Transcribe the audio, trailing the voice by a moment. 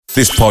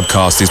This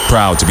podcast is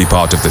proud to be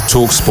part of the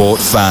TalkSport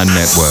Fan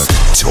Network.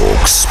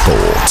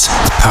 TalkSport.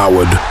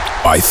 Powered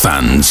by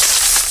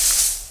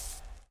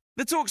fans.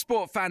 The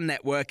TalkSport Fan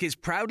Network is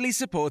proudly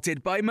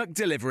supported by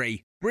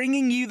McDelivery,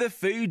 bringing you the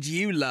food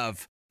you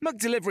love.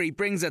 McDelivery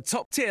brings a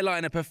top-tier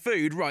lineup of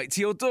food right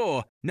to your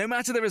door. No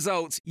matter the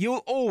result,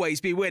 you'll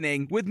always be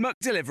winning with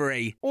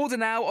McDelivery. Order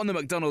now on the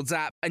McDonald's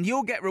app and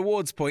you'll get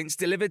rewards points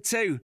delivered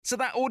too. So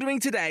that ordering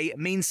today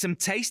means some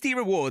tasty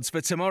rewards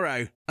for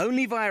tomorrow.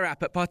 Only via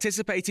app at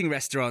participating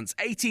restaurants.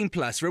 18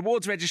 plus.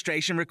 Rewards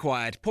registration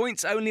required.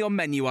 Points only on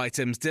menu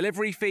items.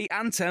 Delivery fee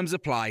and terms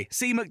apply.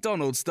 See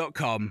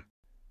mcdonalds.com.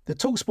 The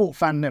TalkSport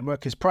Fan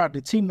Network is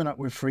proudly teaming up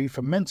with Free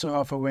for Mental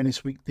Health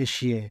Awareness Week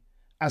this year.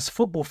 As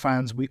football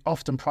fans, we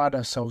often pride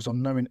ourselves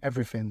on knowing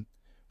everything,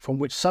 from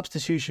which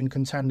substitution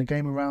can turn the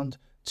game around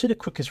to the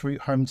quickest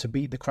route home to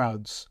beat the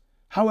crowds.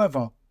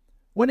 However,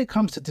 when it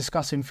comes to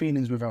discussing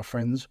feelings with our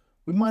friends,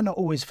 we might not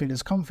always feel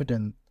as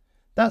confident.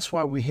 That's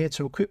why we're here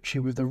to equip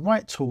you with the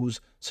right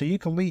tools so you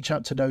can reach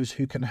out to those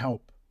who can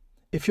help.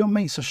 If your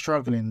mates are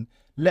struggling,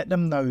 let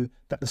them know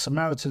that the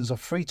Samaritans are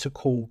free to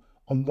call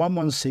on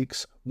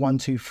 116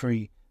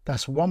 123.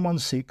 That's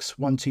 116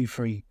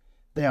 123.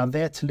 They are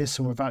there to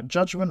listen without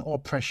judgment or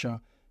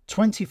pressure,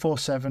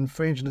 24/7,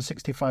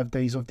 365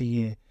 days of the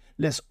year.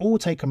 Let's all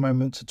take a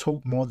moment to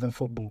talk more than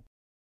football.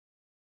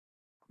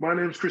 My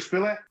name's Chris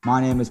Billett. My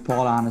name is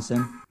Paul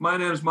Anderson. My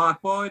name is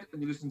Mark Boyd,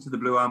 and you listen to the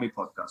Blue Army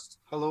podcast.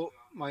 Hello,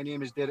 my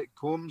name is Derek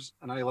Combs,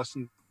 and I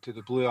listen to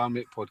the Blue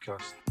Army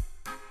podcast.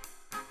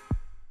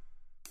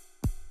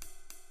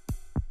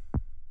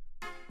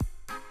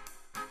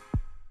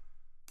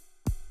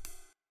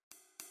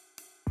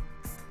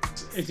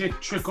 Is it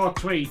trick or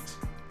tweet?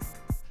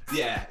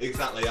 Yeah,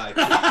 exactly.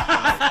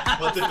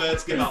 What did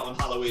birds give out on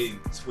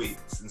Halloween?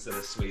 Tweets instead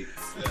of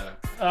sweets. Yeah.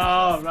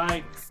 Oh,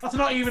 right. That's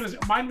not even as...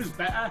 Mine was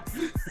better.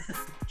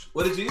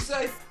 What did you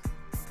say?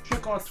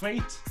 Trick or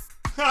tweet.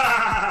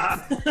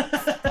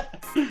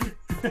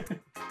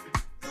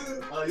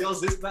 Oh,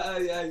 yours is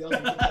better. Yeah, yours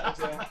is better.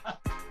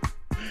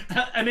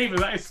 Yeah. And even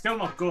that is still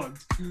not good.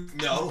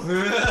 No.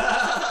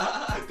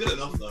 Good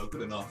enough, though.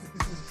 Good enough.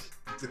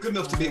 It's good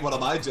enough to be one of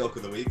my joke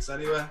of the weeks,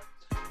 anyway.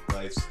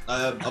 Right.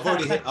 I've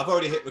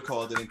already hit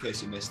recording in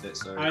case you missed it.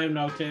 So I have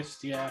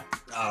noticed. Yeah.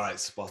 All right,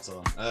 spot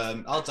on.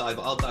 I'll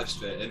dive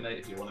straight in, mate.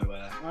 If you want to.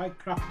 I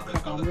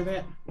crack on with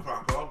it.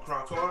 Crack on.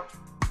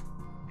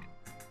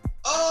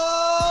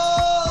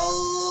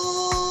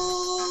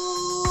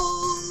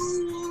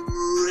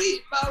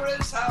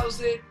 Readmarers, how's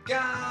it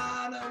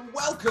going? And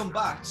welcome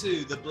back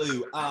to the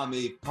Blue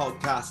Army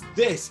podcast.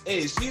 This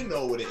is, you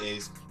know what it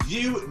is.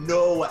 You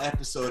know what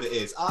episode it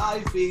is.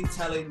 I've been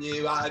telling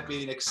you, I've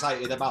been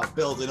excited about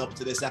building up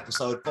to this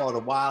episode for a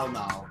while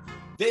now.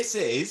 This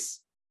is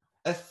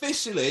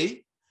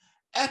officially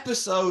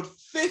episode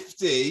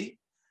 50.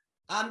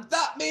 And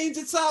that means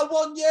it's our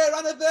 1 year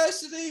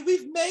anniversary.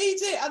 We've made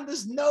it, and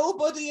there's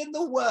nobody in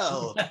the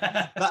world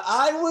that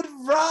I would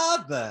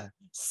rather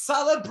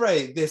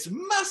celebrate this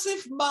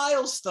massive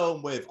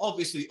milestone with,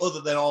 obviously,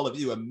 other than all of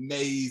you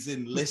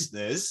amazing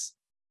listeners.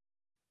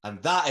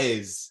 And that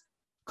is,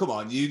 come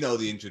on, you know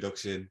the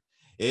introduction.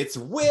 It's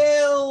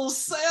Wills.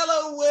 Say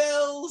hello,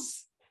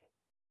 Wills.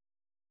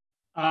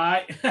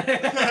 Aye.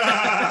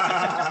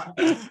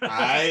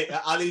 Aye.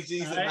 Ali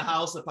G's in the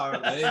house,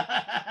 apparently.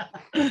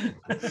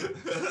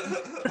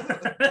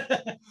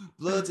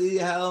 Bloody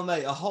hell,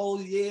 mate. A whole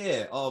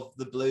year of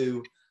the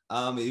Blue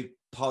Army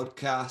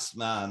podcast,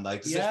 man.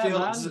 Like, does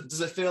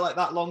it feel like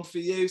that long for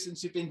you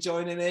since you've been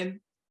joining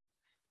in?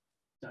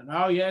 Don't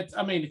know yet.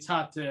 I mean, it's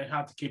hard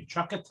to keep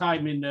track of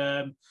time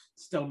in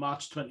still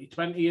March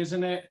 2020,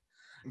 isn't it?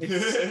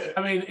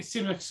 I mean, it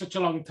seems like such a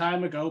long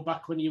time ago,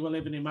 back when you were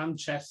living in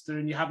Manchester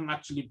and you hadn't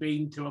actually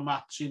been to a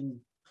match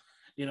in,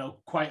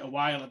 quite a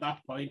while at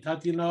that point,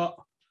 had you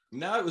not?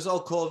 No, it was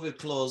all COVID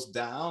closed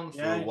down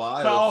for a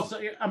while. But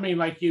also, I mean,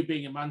 like you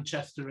being in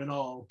Manchester and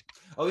all.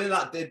 Oh, yeah,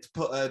 that did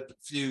put a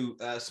few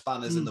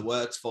spanners in the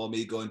works for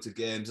me going to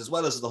games, as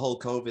well as the whole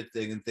COVID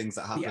thing and things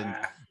that happened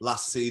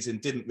last season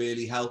didn't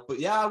really help. But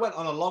yeah, I went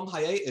on a long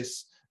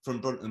hiatus from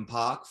Brunton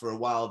Park for a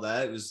while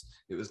there. It was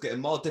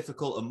getting more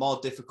difficult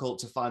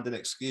to find an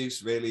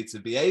excuse really to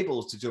be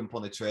able to jump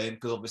on a train,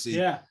 because obviously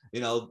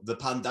the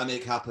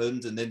pandemic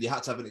happened, and then you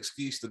had to have an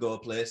excuse to go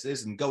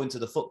places, and going to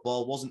the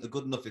football wasn't a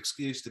good enough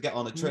excuse to get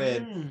on a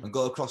train and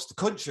go across the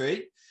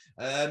country.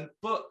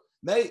 But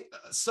mate,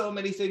 so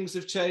many things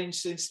have changed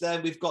since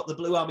then. We've got the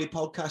Blue Army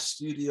podcast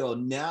studio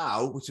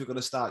now, which we're going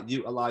to start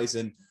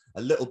utilizing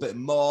a little bit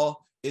more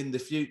in the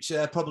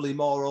future, probably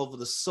more over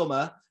the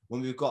summer,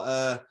 when we've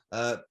got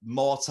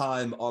more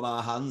time on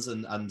our hands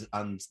and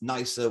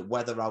nicer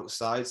weather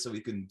outside, so we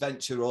can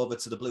venture over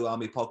to the Blue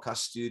Army podcast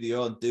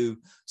studio and do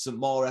some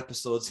more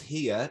episodes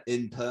here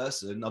in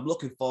person. I'm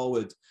looking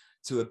forward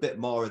to a bit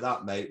more of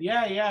that, mate.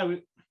 Yeah.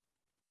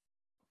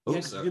 Oh,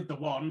 yes, you did the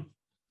one.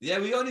 Yeah,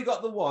 we only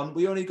got the one.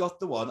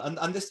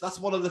 And that's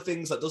one of the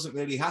things that doesn't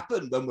really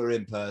happen when we're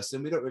in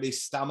person. We don't really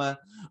stammer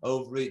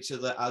over each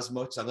other as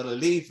much. I'm going to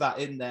leave that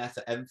in there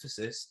for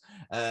emphasis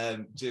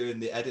during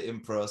the editing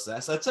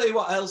process. I'll tell you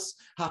what else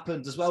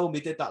happened as well when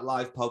we did that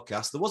live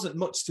podcast. There wasn't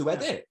much to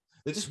edit.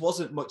 There just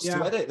wasn't much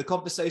to edit. The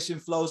conversation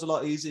flows a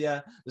lot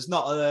easier. There's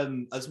not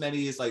as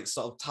many as like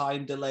sort of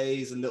time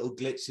delays and little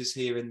glitches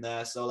here and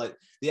there. So like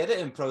the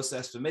editing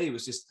process for me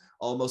was just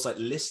almost like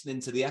listening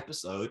to the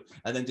episode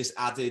and then just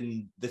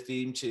adding the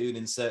theme tune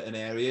in certain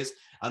areas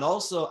and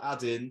also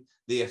adding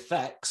the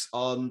effects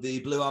on the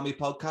Blue Army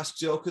podcast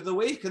joke of the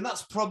week. And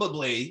that's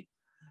probably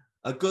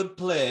a good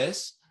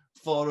place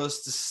for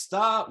us to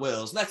start,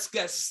 Wills. Let's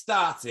get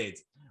started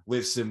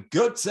with some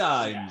good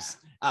times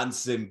and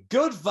some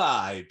good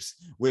vibes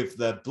with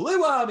the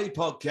Blue Army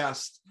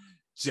podcast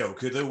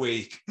joke of the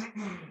week.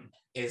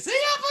 Is he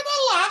having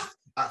a laugh?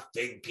 I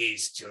think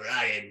he's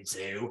trying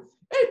to.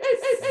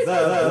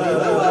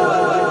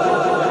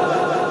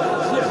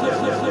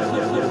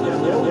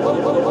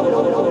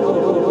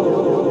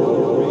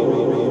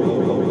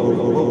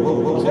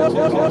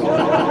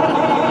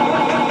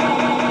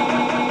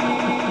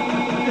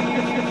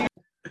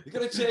 We've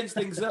got to change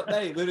things up,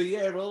 mate. We're a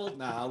year old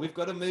now. We've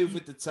got to move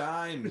with the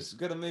times.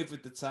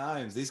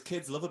 These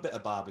kids love a bit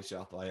of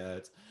barbershop, I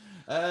heard.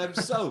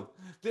 So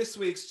this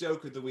week's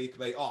joke of the week,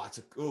 mate. All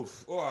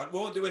right,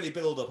 won't do any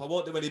build-up.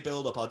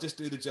 I'll just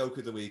do the joke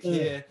of the week.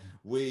 Here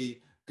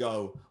we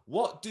go.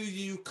 What do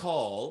you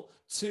call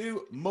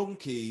two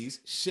monkeys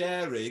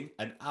sharing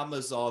an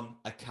Amazon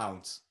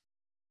account?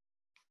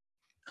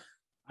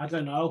 I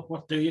don't know.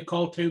 What do you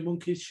call two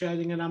monkeys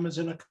sharing an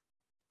Amazon account?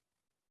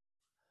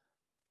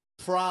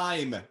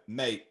 Prime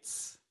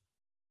mates.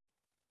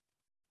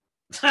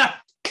 Hey!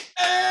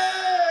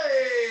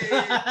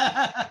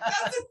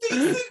 That's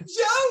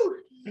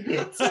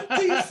a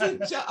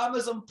decent joke.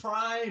 Amazon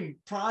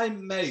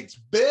Prime mates.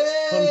 Big.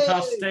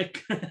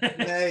 Fantastic.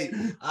 Mate,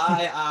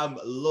 I am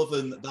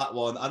loving that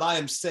one, and I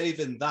am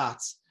saving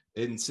that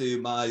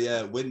into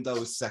my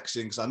Windows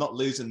section because I'm not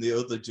losing the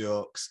other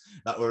jokes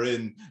that were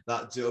in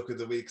that joke of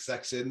the week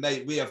section.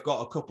 Mate, we have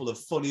got a couple of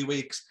funny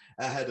weeks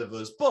ahead of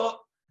us, but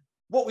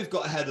what we've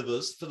got ahead of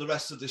us for the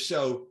rest of the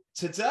show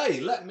today,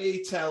 let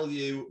me tell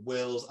you,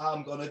 Wills,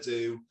 I'm going to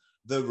do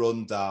the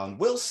rundown.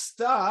 We'll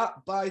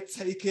start by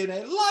taking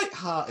a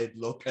light-hearted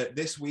look at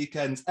this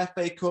weekend's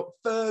FA Cup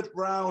third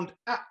round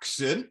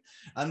action,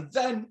 and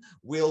then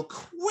we'll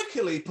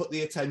quickly put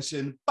the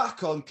attention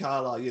back on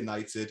Carlisle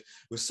United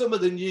with some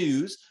of the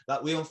news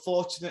that we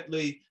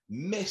unfortunately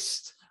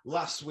missed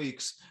last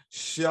week's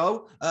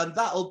show, and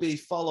that'll be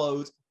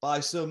followed by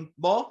some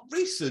more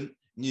recent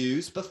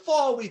news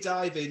before we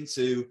dive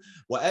into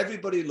what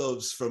everybody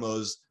loves from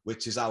us,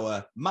 which is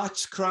our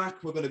match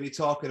crack. We're going to be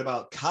talking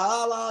about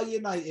Carlisle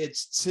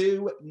United's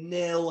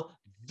 2-0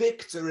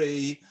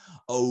 victory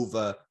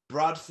over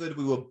Bradford.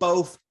 We were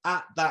both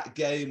at that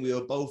game. We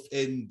were both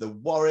in the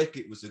Warwick.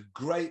 It was a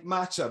great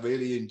match. I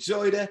really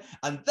enjoyed it.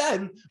 And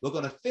then we're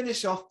going to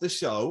finish off the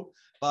show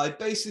by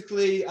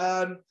basically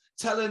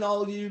telling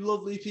all you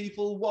lovely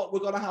people what we're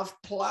going to have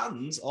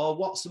planned or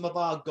what some of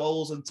our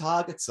goals and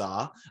targets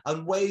are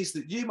and ways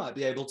that you might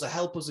be able to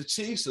help us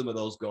achieve some of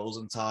those goals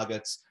and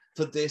targets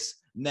for this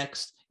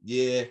next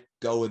year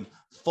going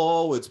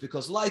forwards.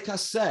 Because like I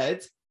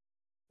said,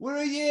 we're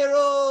a year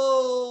old.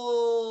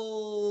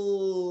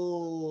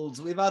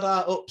 We've had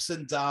our ups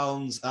and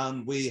downs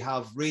and we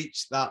have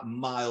reached that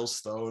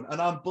milestone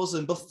and I'm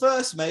buzzing. But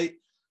first, mate,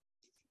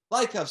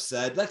 like I've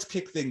said, let's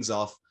kick things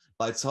off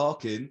by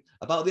talking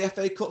about the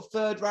FA Cup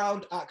third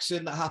round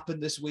action that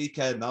happened this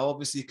weekend. Now,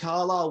 obviously,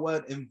 Carlisle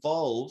weren't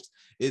involved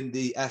in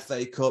the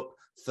FA Cup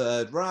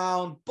third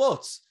round,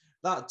 but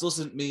that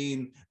doesn't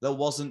mean there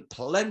wasn't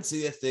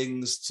plenty of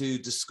things to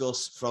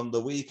discuss from the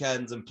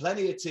weekend and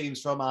plenty of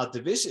teams from our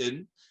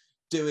division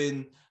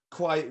doing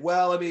quite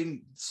well. I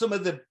mean, some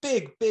of the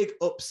big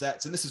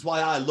upsets, and this is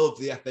why I love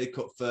the FA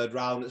Cup third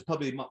round. It's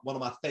probably one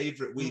of my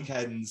favourite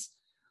weekends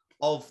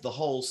of the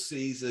whole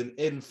season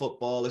in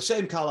football. A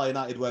shame Carlisle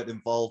United weren't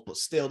involved, but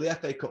still the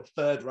FA Cup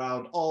third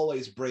round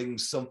always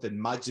brings something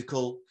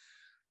magical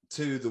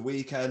to the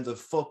weekend of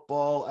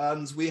football.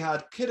 And we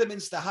had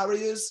Kidderminster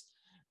Harriers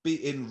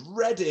beating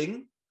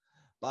Reading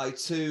by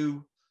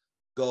 2-1.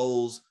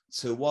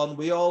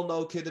 We all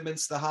know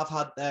Kidderminster have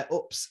had their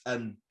ups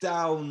and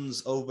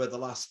downs over the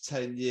last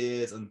 10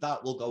 years, and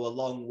that will go a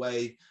long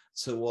way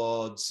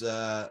towards,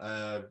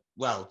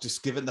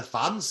 just giving the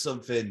fans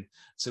something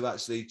to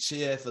actually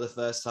cheer for the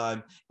first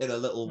time in a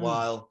little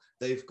while.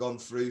 They've gone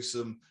through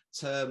some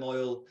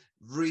turmoil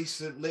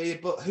recently,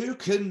 but who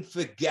can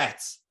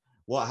forget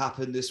what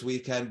happened this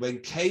weekend when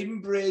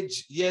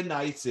Cambridge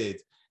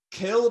United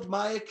killed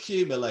my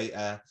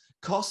accumulator,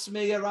 cost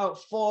me around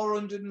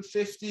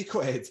 450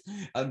 quid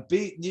and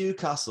beat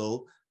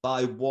Newcastle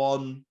by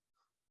 1-0.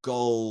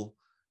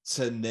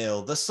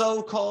 The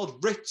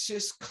so-called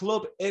richest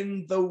club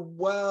in the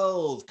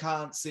world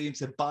can't seem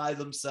to buy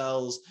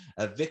themselves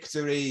a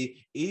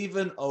victory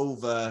even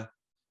over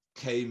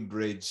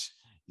Cambridge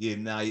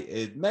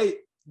United.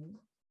 Mate,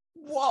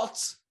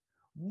 what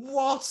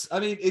What? I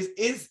mean, is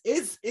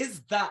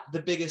that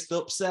the biggest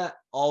upset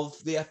of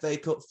the FA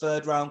Cup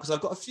third round? Because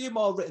I've got a few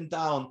more written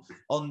down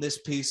on this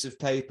piece of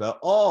paper.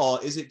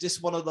 Or is it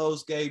just one of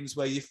those games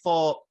where you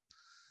thought,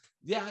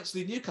 yeah,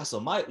 actually Newcastle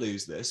might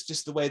lose this,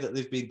 just the way that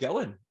they've been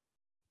going?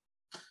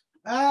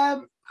 I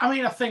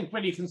mean, I think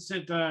when you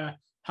consider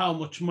how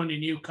much money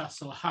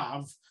Newcastle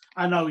have,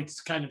 I know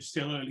it's kind of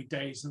still early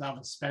days and they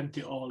haven't spent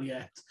it all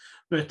yet,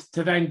 but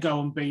to then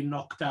go and be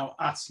knocked out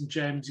at St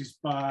James's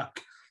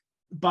Park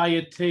by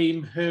a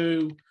team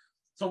who,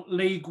 so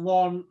League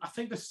One, I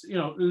think this,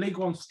 League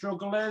One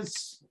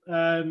strugglers.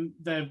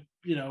 They're,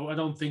 I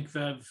don't think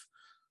they've,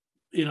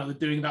 they're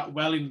doing that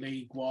well in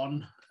League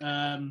One.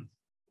 I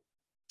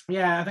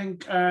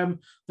think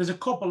there's a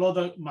couple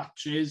other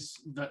matches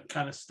that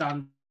kind of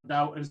stand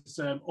out as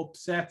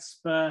upsets,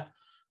 but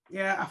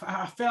yeah,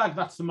 I feel like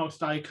that's the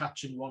most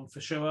eye-catching one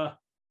for sure.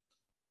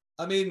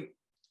 I mean,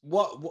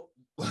 what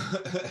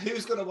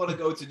who's going to want to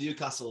go to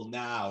Newcastle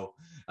now?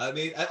 I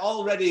mean,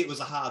 already it was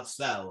a hard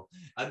sell,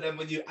 and then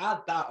when you add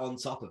that on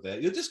top of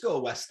it, you'll just go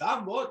West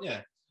Ham, won't you?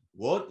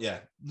 Won't you?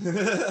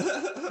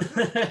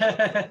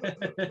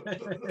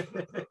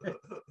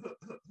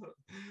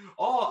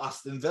 Or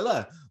Aston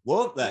Villa,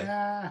 won't they?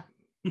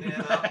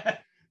 Yeah.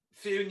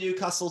 Few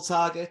Newcastle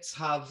targets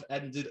have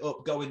ended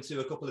up going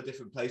to a couple of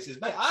different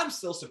places. Mate, I'm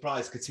still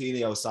surprised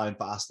Coutinho signed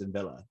for Aston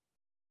Villa.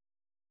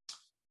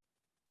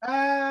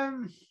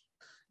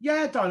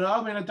 Yeah, I don't know.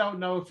 I mean, I don't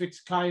know if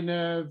it's kind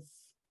of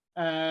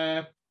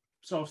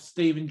sort of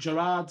Steven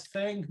Gerrard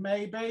thing,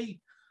 maybe,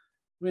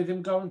 with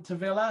him going to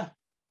Villa.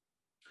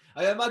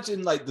 I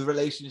imagine like the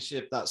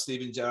relationship that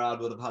Steven Gerrard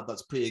would have had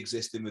that's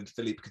pre-existing with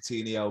Philippe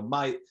Coutinho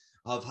might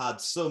have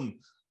had somewhat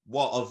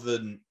of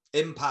an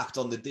impact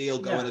on the deal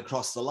going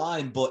across the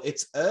line, but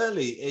it's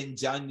early in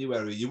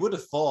January. You would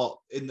have thought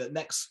in the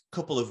next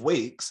couple of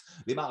weeks,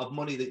 the amount of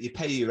money that you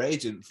pay your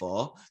agent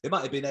for, they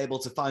might have been able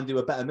to find you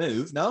a better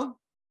move, no?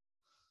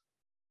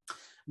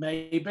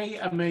 Maybe.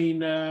 I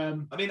mean,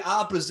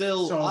 are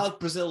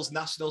Brazil's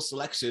national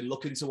selection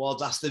looking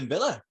towards Aston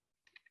Villa?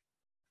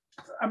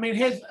 I mean,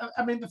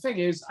 the thing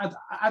is,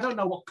 I don't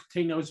know what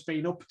Coutinho's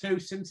been up to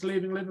since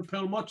leaving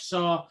Liverpool much,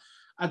 so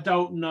I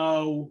don't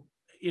know,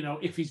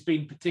 if he's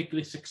been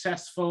particularly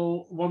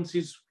successful once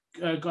he's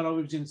gone over.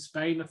 He was in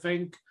Spain, I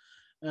think.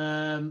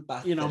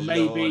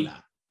 Maybe.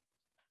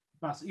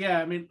 But yeah,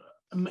 I mean,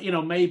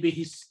 maybe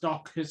his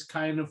stock has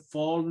kind of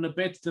fallen a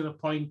bit to the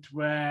point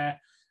where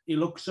he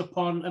looks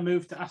upon a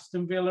move to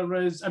Aston Villa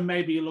and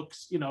maybe he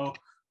looks,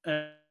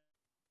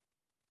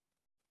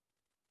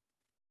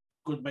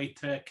 good way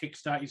to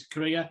kickstart his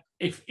career.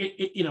 If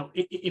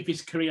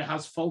his career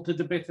has faltered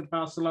a bit at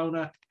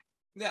Barcelona.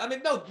 Yeah, I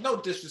mean, no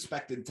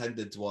disrespect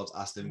intended towards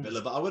Aston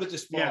Villa, but I would have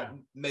just thought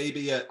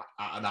maybe an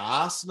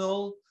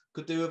Arsenal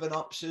could do with an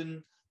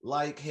option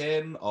like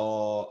him.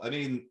 Or, I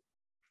mean,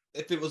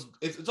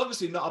 it's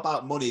obviously not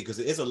about money because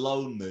it is a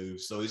loan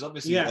move. So he's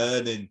obviously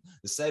earning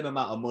the same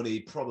amount of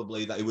money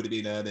probably that he would have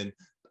been earning,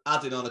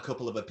 adding on a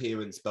couple of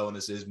appearance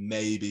bonuses,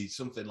 maybe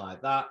something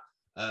like that.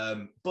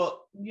 But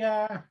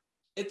yeah,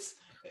 it's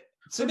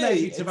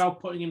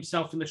about putting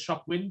himself in the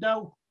shop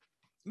window.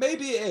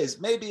 Maybe it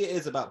is. Maybe it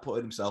is about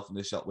putting himself in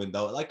the shop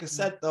window. Like I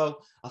said,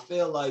 though, I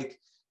feel like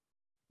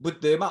with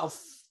the amount of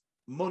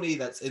money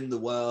that's in the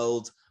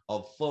world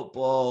of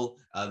football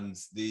and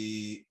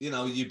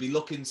you'd be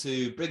looking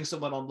to bring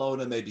someone on loan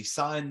and maybe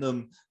sign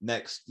them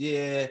next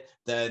year,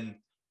 then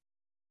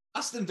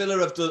Aston Villa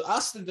have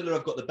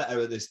got the better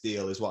of this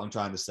deal is what I'm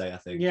trying to say, I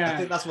think. Yeah. I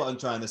think that's what I'm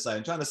trying to say.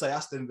 I'm trying to say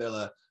Aston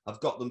Villa have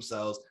got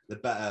themselves the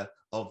better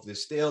of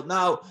this deal.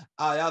 Now,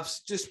 I have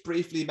just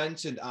briefly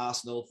mentioned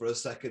Arsenal for a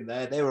second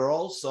there. They were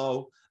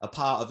also a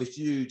part of a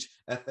huge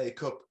FA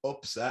Cup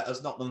upset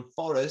as Nottingham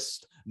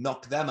Forest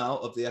knocked them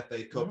out of the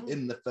FA Cup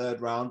in the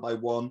third round by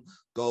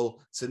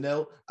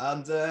 1-0.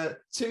 And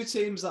two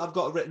teams that I've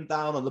got written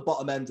down on the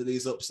bottom end of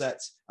these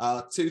upsets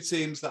are two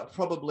teams that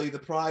probably the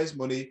prize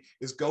money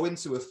is going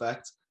to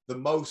affect the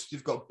most.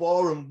 You've got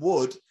Boreham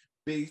Wood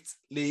beat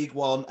League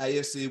One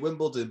AFC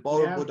Wimbledon.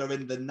 Boreham Wood are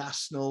in the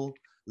National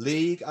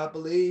League, I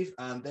believe,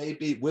 and they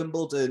beat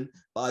Wimbledon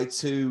by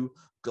 2-0.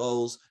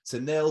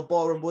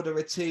 Boreham Wood are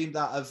a team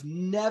that have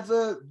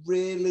never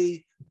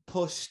really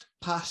pushed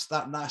past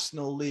that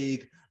National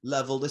League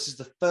level. This is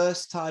the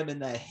first time in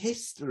their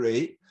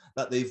history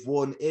that they've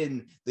won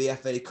in the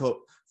FA Cup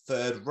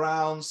third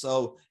round.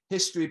 So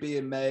history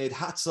being made.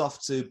 Hats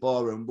off to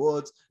Boreham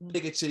Wood.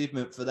 Big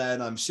achievement for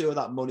them. I'm sure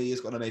that money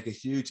is going to make a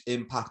huge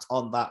impact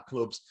on that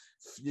club's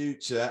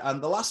future. And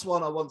the last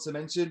one I want to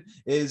mention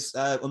is,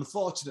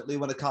 unfortunately,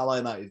 one of Carlisle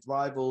United's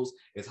rivals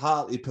is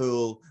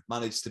Hartlepool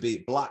managed to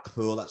beat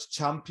Blackpool. That's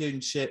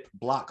Championship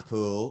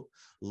Blackpool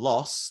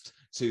lost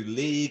to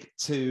League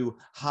Two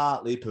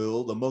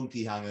Hartlepool, the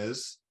Monkey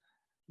Hangers.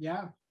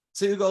 Yeah.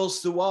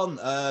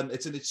 2-1.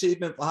 It's an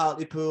achievement for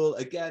Hartlepool.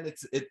 Again,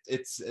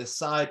 it's a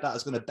side that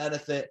is going to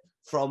benefit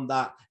from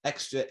that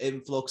extra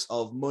influx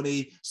of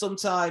money.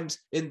 Sometimes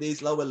in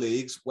these lower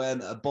leagues,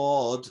 when a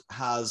board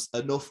has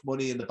enough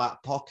money in the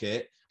back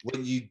pocket,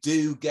 when you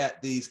do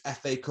get these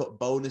FA Cup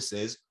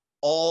bonuses,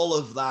 all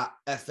of that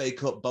FA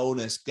Cup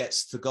bonus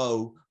gets to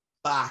go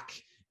back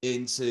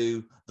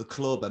into the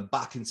club and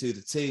back into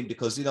the team,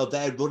 because, you know,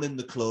 they're running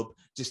the club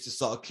just to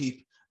sort of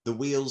keep the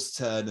wheels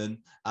turning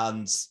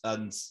and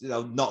you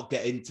know, not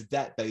get into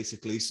debt,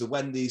 basically. So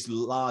when these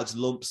large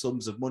lump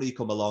sums of money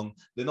come along,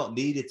 they're not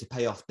needed to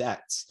pay off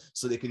debts,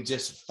 so they can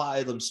just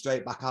fire them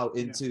straight back out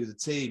into the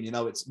team. You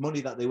know, it's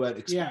money that they weren't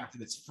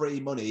expecting. It's free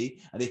money,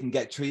 and they can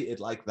get treated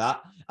like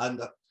that.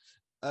 And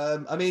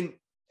I mean,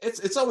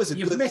 it's always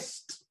You've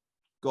missed.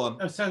 Go on.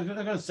 I'm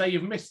going to say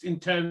you've missed in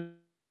terms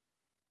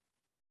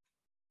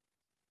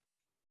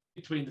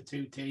between the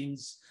two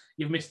teams.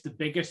 You've missed the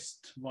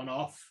biggest one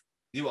off.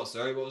 You what?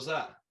 Sorry, what was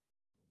that?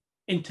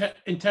 In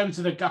terms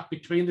of the gap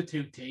between the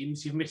two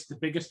teams, you've missed the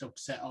biggest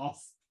upset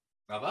off.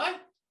 Have I?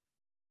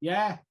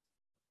 Yeah.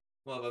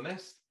 What have I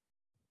missed?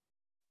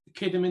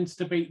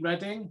 Kidderminster beat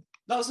Reading.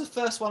 That was the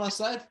first one I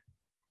said.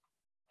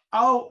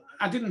 Oh,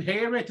 I didn't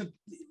hear it.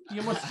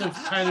 You must have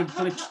kind of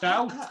glitched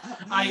out.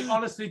 I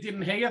honestly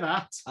didn't hear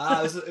that.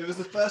 It was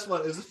the first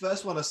one. It was the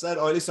first one I said,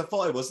 or at least I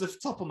thought it was the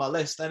top of my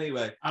list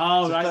anyway.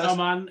 Oh, right. Oh,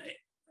 man.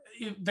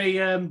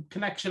 The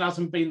connection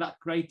hasn't been that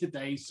great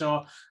today,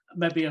 so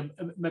maybe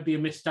you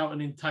missed out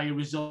an entire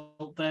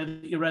result there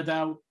that you read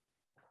out.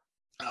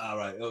 All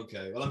right,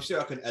 okay. Well, I'm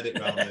sure I can edit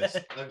around this.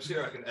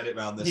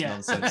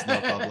 Nonsense, no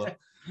problem.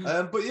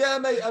 But yeah,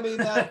 mate, I mean,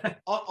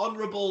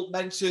 honourable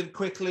mention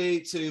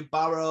quickly to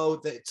Barrow.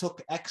 That it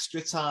took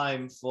extra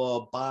time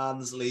for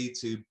Barnsley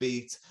to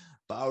beat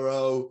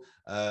Barrow.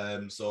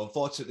 So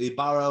unfortunately,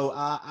 Barrow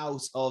are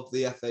out of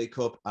the FA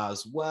Cup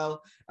as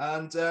well.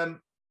 And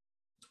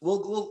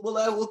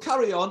We'll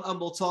carry on, and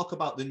we'll talk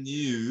about the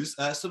news.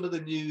 Some of the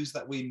news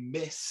that we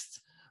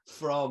missed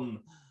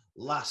from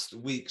last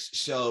week's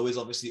show is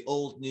obviously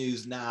old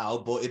news now,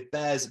 but it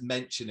bears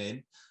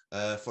mentioning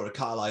for a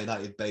Carlisle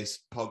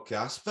United-based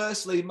podcast.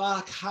 Firstly,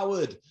 Mark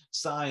Howard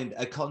signed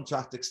a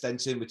contract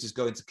extension, which is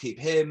going to keep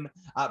him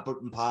at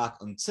Brunton Park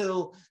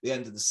until the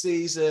end of the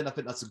season. I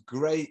think that's a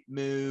great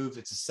move.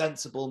 It's a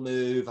sensible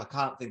move. I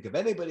can't think of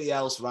anybody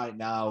else right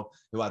now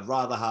who I'd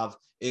rather have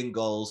in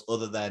goals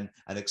other than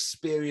an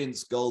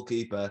experienced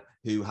goalkeeper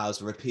who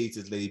has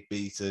repeatedly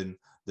beaten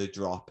the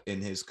drop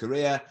in his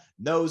career,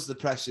 knows the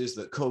pressures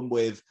that come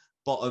with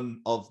bottom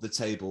of the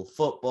table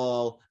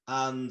football,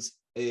 and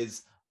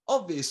is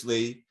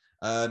obviously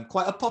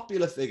quite a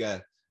popular figure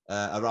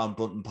around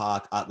Brunton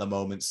Park at the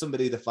moment.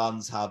 Somebody the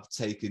fans have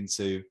taken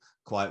to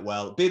quite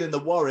well. Being in the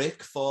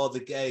Warwick for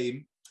the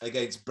game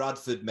against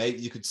Bradford, mate,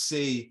 you could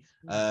see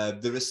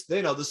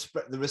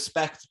the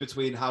respect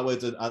between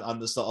Howard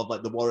and the sort of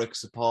like the Warwick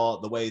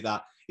support, the way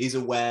that he's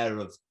aware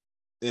of,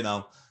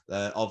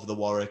 of the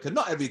Warwick. And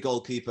not every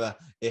goalkeeper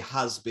it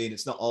has been.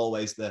 It's not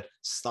always the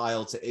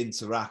style to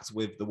interact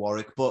with the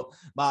Warwick, but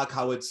Mark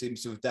Howard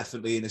seems to have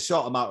definitely, in a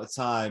short amount of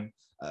time,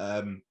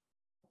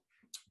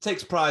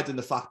 takes pride in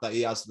the fact that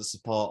he has the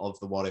support of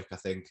the Warwick, I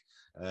think,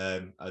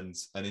 and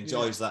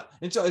enjoys that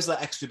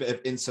extra bit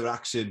of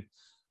interaction.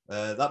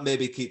 That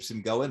maybe keeps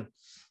him going.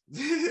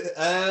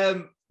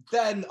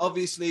 Then,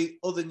 obviously,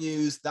 other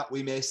news that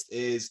we missed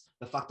is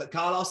the fact that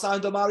Carlisle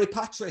signed Omari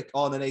Patrick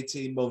on an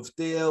 18-month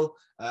deal.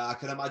 I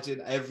can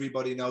imagine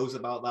everybody knows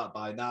about that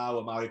by now.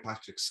 Omari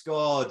Patrick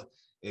scored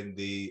in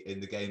the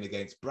game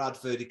against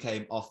Bradford. He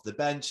came off the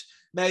bench.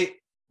 Mate,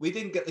 we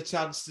didn't get the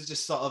chance to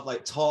just sort of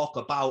like talk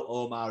about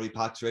Omari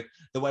Patrick,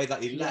 the way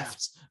that he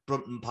left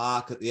Brunton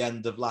Park at the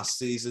end of last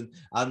season.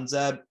 And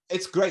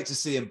it's great to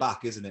see him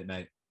back, isn't it,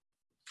 mate?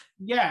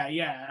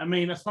 Yeah. I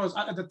mean, I suppose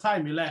at the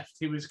time he left,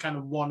 he was kind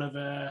of one of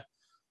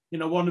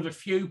a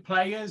few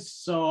players.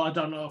 So I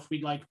don't know if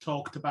we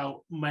talked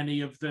about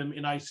many of them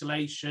in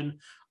isolation,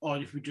 or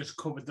if we just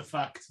covered the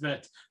fact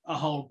that a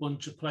whole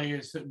bunch of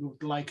players that we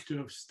would like to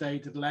have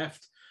stayed had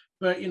left.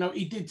 But,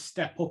 he did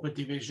step up a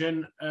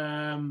division.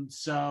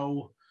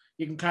 So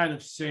you can kind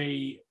of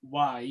see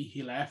why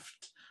he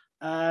left.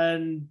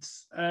 And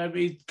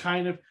he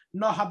kind of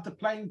not had the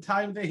playing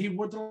time that he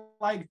would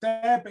like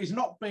there, but he's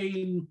not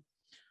been...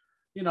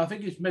 I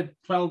think he's made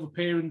 12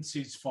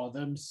 appearances for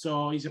them.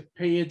 So he's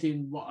appeared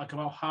in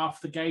about half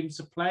the games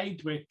have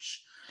played,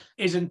 which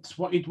isn't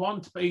what he'd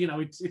want. But,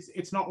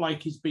 it's not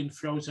like he's been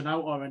frozen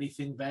out or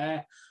anything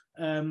there.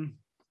 And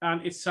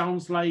it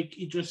sounds like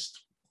he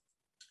just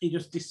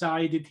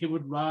decided he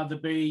would rather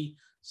be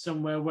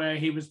somewhere where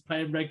he was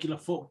playing regular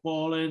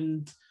football.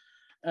 And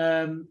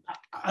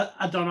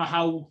I don't know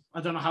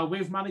how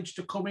we've managed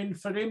to come in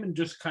for him, and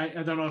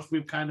I don't know if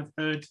we've kind of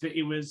heard that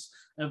he was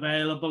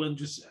available and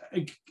just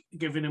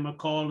giving him a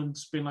call and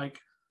just been like,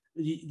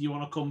 do you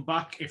want to come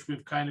back, if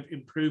we've kind of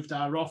improved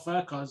our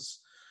offer? Because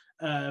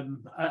I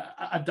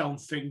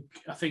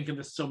think in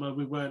the summer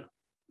we weren't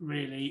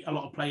really, a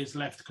lot of players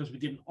left because we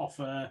didn't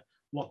offer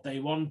what they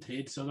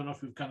wanted. So I don't know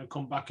if we've kind of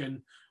come back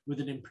and with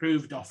an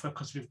improved offer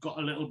because we've got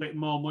a little bit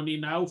more money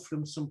now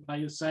from some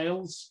player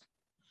sales.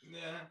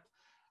 Yeah.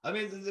 I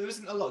mean, there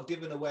isn't a lot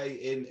given away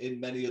in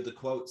many of the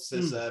quotes.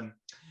 There's,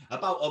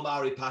 about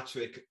Omari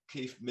Patrick,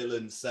 Keith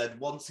Millen said,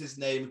 once his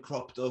name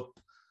cropped up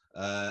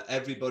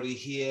Everybody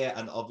here,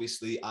 and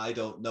obviously I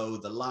don't know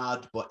the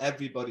lad, but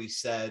everybody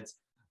said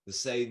the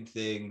same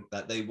thing,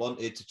 that they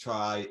wanted to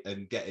try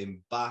and get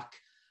him back.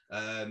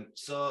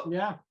 So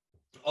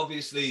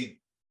obviously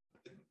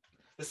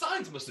the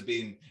signs must have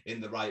been in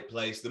the right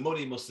place. The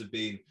money must have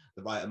been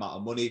the right amount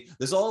of money.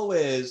 There's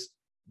always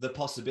the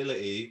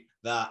possibility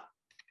that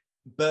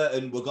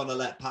Burton were going to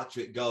let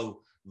Patrick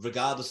go,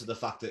 regardless of the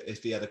fact that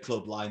if he had a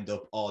club lined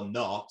up or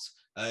not.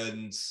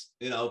 And,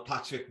 you know,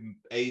 Patrick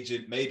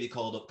agent maybe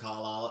called up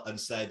Carlisle and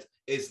said,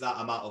 is that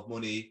amount of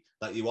money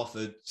that you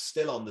offered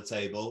still on the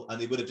table? And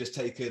they would have just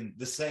taken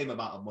the same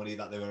amount of money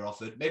that they were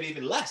offered, maybe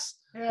even less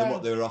than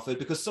what they were offered,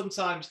 because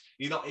sometimes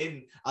you're not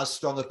in as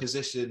strong a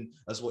position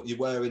as what you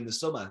were in the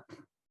summer.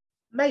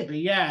 Maybe,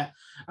 yeah.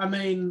 I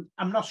mean,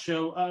 I'm not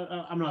sure.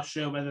 I'm not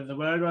sure whether they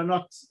were or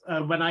not.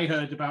 When I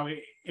heard about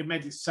it, it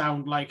made it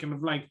sound like,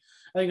 and I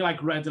think I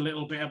read a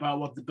little bit about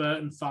what the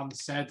Burton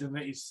fans said, and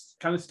it's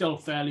kind of still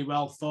fairly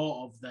well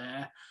thought of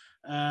there.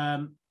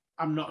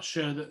 I'm not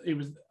sure that it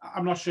was.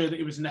 I'm not sure that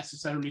it was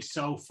necessarily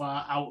so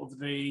far out of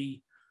the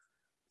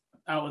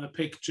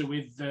picture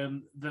with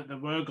them that they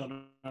were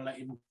going to let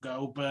him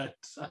go, but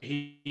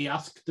he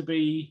asked to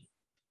be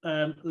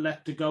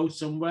let to go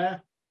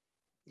somewhere.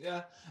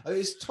 Yeah,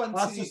 it's 20.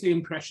 Well, that's just the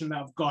impression that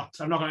I've got.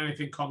 I've not got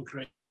anything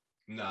concrete.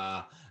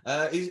 Nah,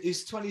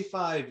 he's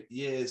 25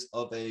 years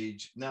of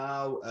age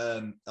now.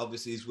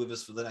 Obviously, he's with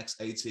us for the next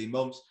 18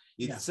 months.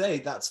 You'd say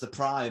that's the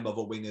prime of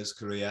a winger's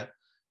career.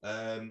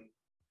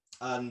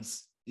 And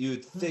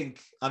you'd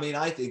think, I mean,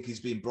 I think he's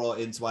been brought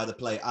in to either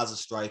play as a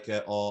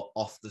striker or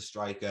off the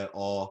striker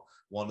or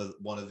one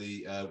of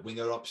the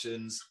winger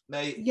options,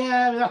 mate.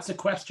 Yeah, that's a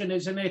question,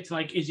 isn't it?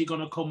 Like, is he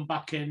going to come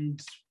back and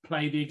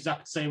play the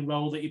exact same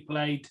role that he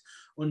played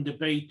under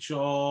Beach,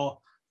 or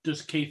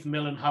does Keith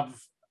Millen have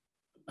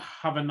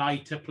a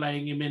night of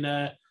playing him in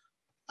a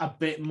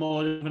bit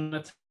more of an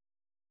attack?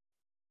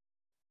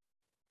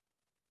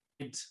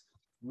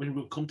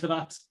 We'll come to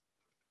that.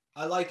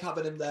 I like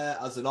having him there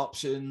as an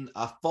option.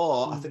 I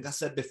think I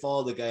said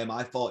before the game,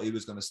 I thought he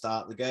was going to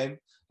start the game.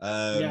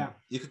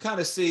 You could kind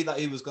of see that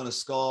he was going to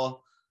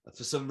score.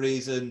 For some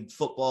reason,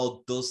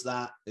 football does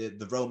that.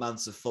 The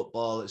romance of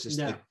football. It's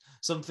just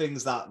some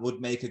things that would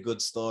make a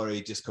good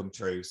story just come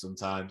true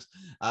sometimes.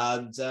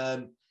 And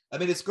I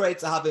mean, it's great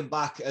to have him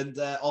back. And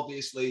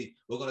obviously,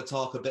 we're going to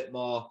talk a bit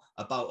more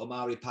about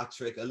Omari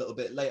Patrick a little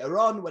bit later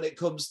on when it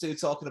comes to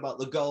talking about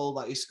the goal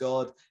that he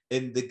scored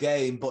in the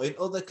game. But in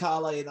other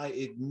Carlisle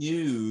United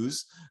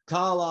news,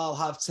 Carlisle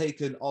have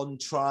taken on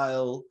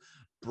trial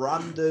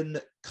Brandon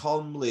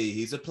Comley.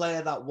 He's a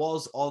player that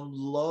was on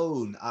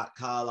loan at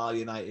Carlisle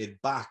United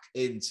back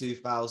in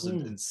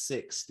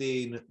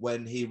 2016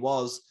 when he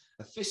was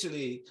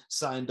officially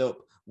signed up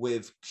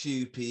with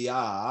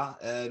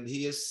QPR.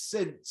 He has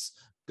since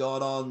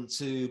gone on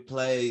to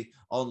play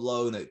on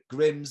loan at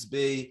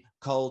Grimsby,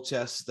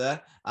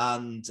 Colchester,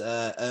 and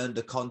earned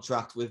a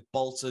contract with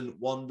Bolton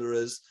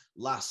Wanderers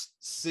last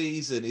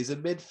season. He's a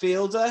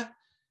midfielder.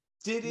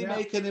 Did he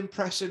make an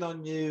impression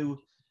on you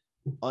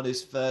on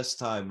his first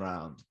time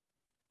round?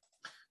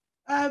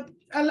 A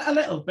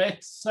little bit.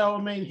 So,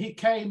 I mean, he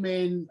came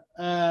in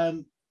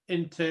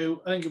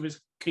into, I think it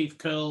was Keith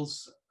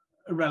Curle's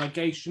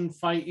relegation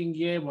fighting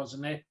year,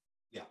 wasn't it?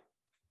 Yeah.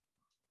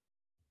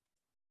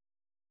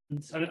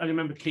 I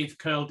remember Keith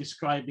Curle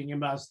describing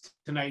him as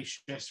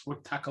tenacious,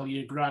 would tackle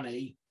your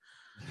granny.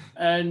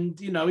 And,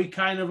 you know, he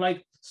kind of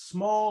like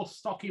small,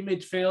 stocky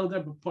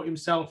midfielder, but put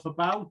himself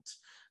about,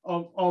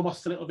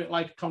 almost a little bit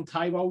like Tom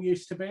Taiwo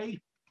used to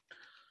be.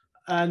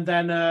 And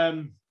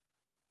then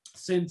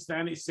since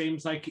then, it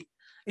seems like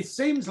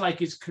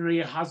his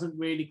career hasn't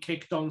really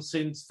kicked on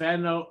since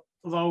then.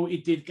 Although he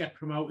did get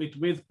promoted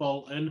with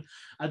Bolton,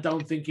 I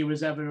don't think he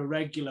was ever a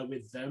regular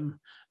with them.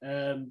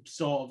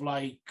 Sort of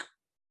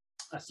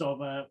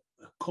a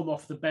come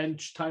off the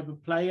bench type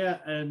of player,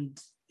 and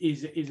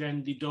he's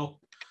ended up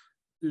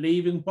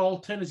leaving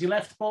Bolton. Has he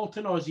left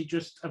Bolton, or is he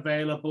just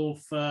available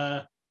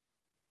to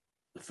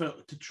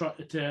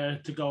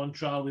go on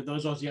trial with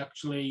us, or is he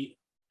actually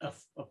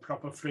a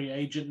proper free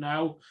agent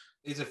now?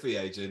 He's a free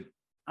agent.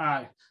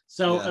 Aye.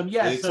 So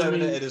he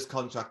terminated his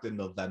contract in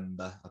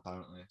November,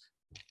 apparently.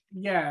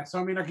 Yeah. So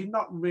I mean, like, he's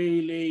not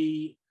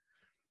really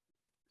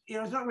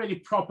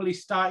properly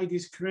started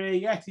his career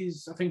yet.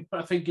 I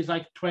think he's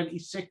like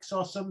 26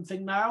 or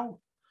something now,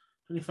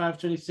 25,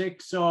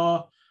 26.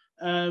 So,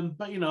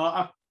 but you know,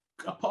 I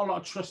put a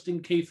lot of trust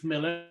in Keith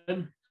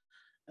Millen.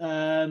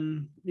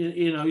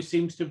 You know, he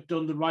seems to have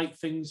done the right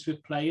things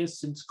with players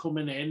since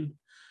coming in.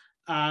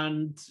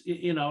 And,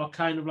 you know,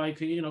 kind of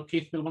like, you know,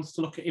 Keith Millen wants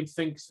to look at him,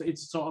 thinks that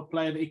it's a sort of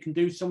player that he can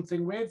do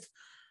something with.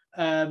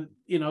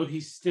 You know,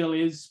 he still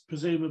is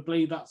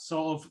presumably that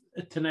sort of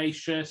a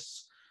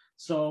tenacious,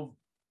 sort of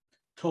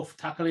tough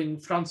tackling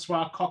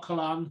Francois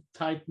Coquelin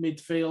type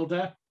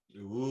midfielder.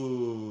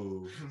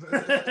 Ooh.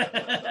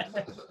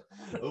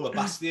 A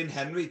Bastien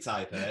Henry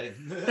type, eh?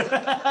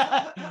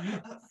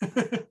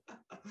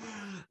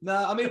 No,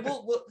 I mean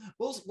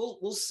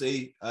we'll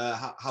see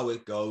how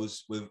it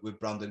goes with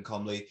Brandon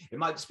Comley. It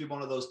might just be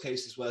one of those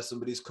cases where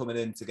somebody's coming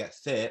in to get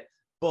fit,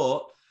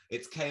 but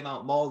it came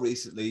out more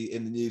recently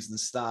in the News and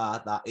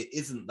Star that it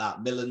isn't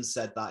that. Millen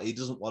said that he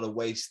doesn't want to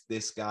waste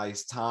this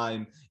guy's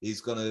time.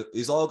 He's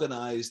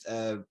organised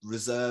a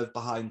reserve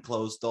behind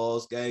closed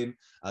doors game,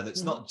 and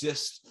it's not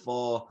just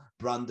for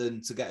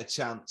Brandon to get a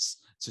chance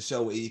to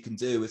show what he can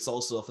do. It's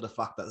also for the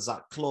fact that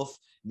Zach Clough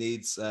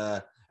needs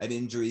an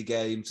injury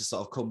game to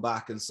sort of come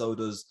back, and so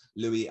does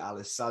Louis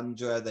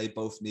Alessandra. They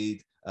both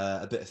need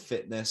a bit of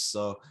fitness,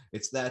 so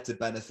it's there to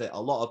benefit a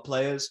lot of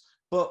players.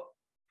 But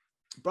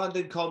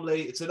Brandon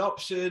Comley, it's an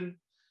option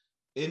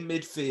in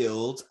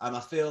midfield, and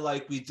I feel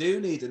like we do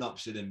need an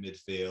option in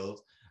midfield.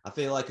 I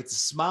feel like it's a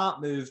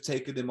smart move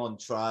taking him on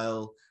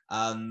trial,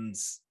 and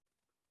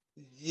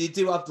you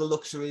do have the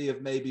luxury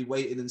of maybe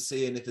waiting and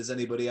seeing if there's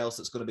anybody else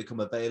that's going to become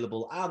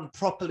available and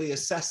properly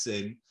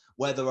assessing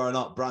whether or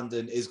not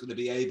Brandon is going to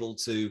be able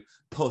to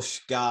push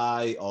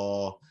Guy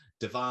or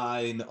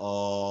Devine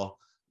or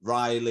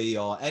Riley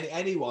or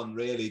anyone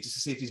really, just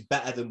to see if he's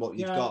better than what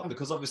you've got.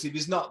 Because obviously if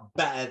he's not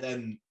better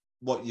than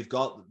what you've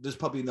got, there's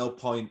probably no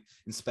point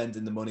in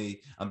spending the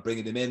money and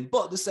bringing him in.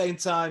 But at the same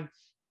time,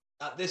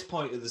 at this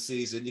point of the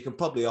season, you can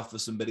probably offer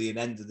somebody an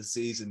end of the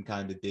season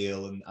kind of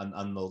deal,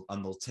 and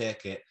they'll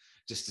take it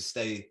just to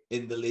stay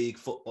in the league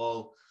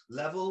football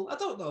level. I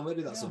don't know,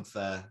 maybe that's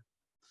unfair.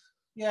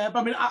 Yeah, but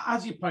I mean,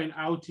 as you point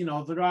out,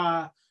 there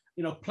are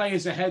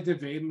players ahead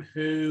of him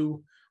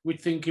who we'd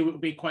think it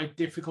would be quite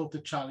difficult to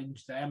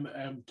challenge them.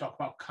 Talk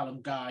about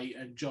Callum Guy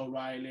and Joe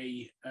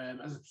Riley. As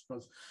I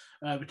suppose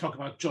we talk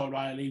about Joe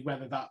Riley,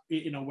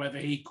 whether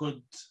he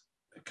could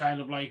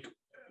kind of like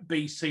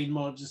be seen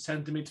more as a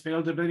centre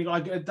midfielder. But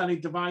like Danny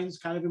Devine's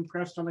kind of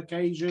impressed on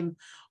occasion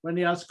when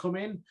he has come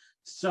in.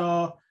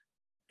 So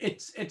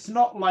it's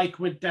not like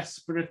we're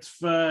desperate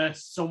for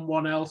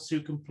someone else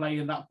who can play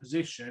in that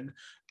position.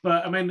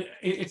 But I mean,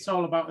 it's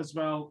all about as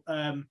well.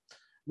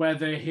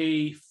 Whether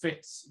he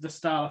fits the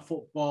style of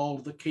football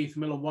that Keith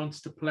Miller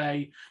wants to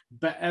play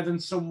better than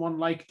someone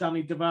like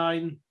Danny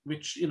Devine,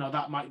 which,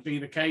 that might be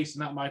the case,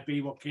 and that might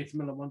be what Keith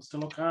Miller wants to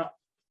look at.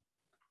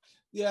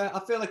 Yeah, I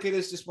feel like it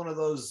is just one of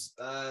those.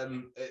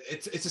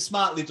 It's a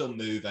smartly done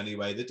move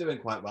anyway. They're doing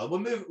quite well. We'll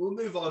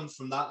move on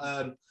from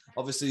that.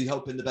 Obviously,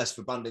 hoping the best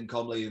for Brandon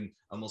Comley, and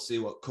we'll see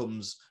what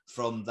comes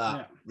from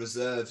that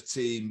reserve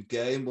team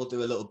game. We'll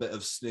do a little bit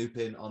of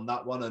snooping on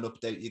that one and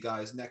update you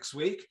guys next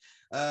week.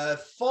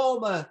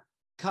 Former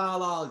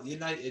Carlisle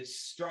United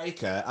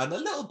striker and a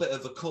little bit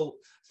of a cult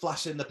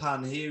flash in the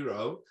pan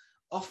hero,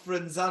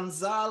 Ofran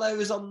Zanzala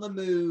is on the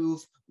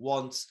move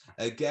once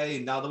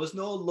again. Now, there was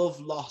no love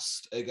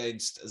lost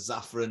against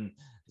Ofran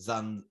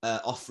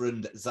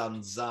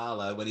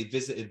Zanzala when he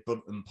visited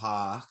Brunton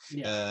Park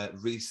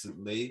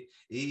recently.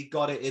 He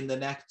got it in the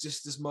neck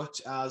just as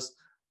much as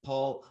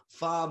Paul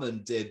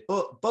Farman did,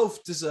 but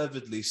both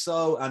deservedly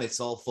so, and it's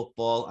all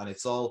football and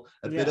it's all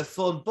a bit of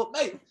fun. But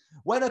mate,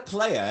 when a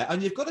player,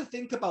 and you've got to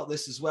think about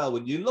this as well,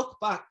 when you look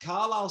back,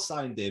 Carlisle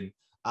signed him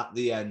at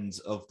the end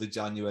of the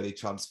January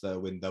transfer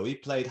window. He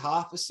played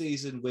half a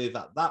season with,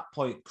 at that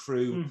point,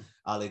 Crewe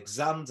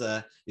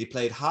Alexander. He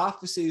played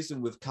half a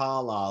season with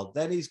Carlisle.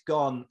 Then he's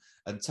gone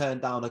and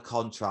turned down a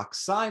contract,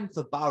 signed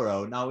for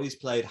Barrow. Now he's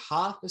played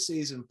half a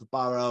season for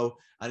Barrow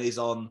and he's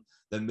on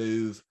the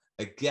move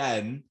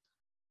again.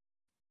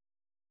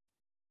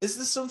 Is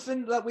there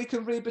something that we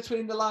can read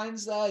between the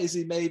lines there? Is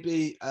he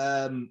maybe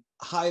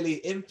highly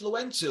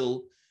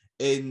influential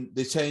in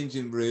the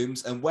changing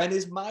rooms, and when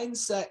his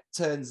mindset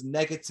turns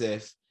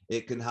negative,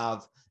 it can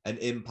have an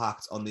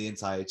impact on the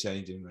entire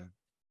changing room?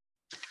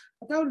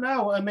 I don't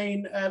know. I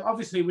mean,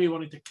 obviously we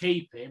wanted to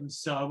keep him,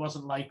 so it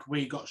wasn't like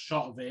we got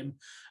shot of him.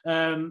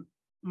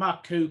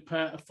 Mark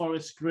Cooper,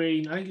 Forest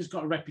Green, I think he's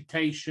got a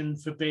reputation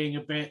for being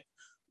a bit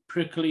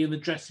prickly in the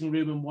dressing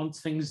room and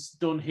wants things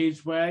done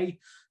his way.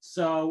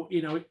 So,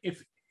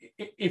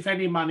 if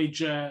any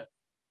manager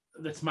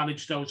that's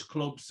managed those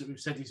clubs that we've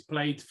said he's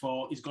played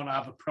for, he's going to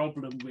have a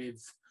problem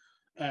with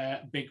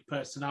big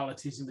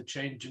personalities in the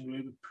changing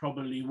room. It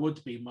probably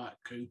would be Mark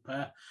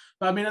Cooper.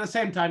 But I mean, at the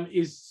same time,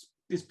 his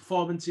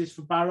performances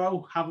for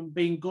Barrow haven't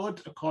been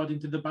good, according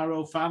to the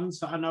Barrow fans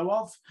that I know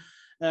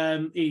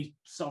of. He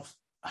sort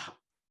of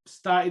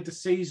started the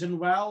season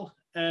well,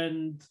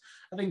 and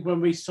I think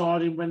when we saw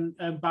him when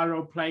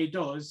Barrow played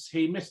us,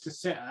 he missed a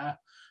sitter.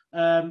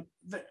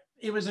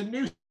 It was a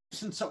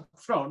nuisance up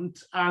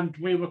front, and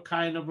we were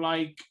kind of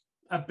like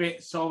a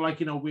bit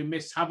we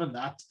miss having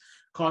that,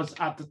 because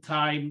at the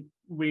time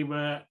we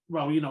were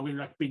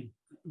like been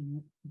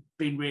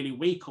really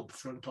weak up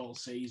front all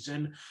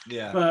season.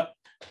 Yeah. But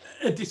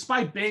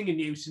despite being a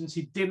nuisance,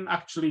 he didn't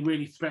actually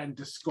really threaten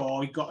to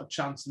score. He got a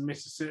chance and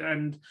missed a sitter.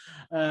 And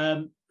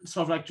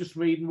sort of like just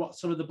reading what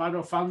some of the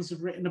Barrow fans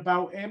have written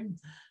about him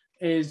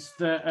is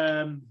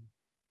that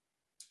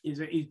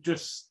he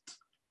just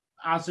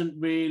hasn't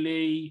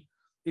really.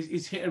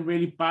 He's hit a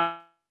really bad.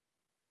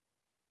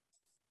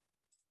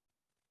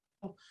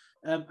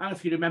 And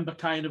if you remember,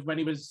 kind of when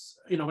he was,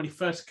 when he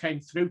first came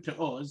through to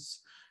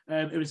us,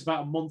 It was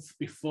about a month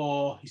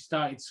before he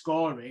started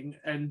scoring,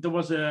 and there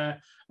was a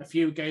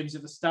few games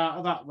at the start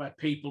of that where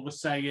people were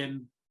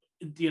saying,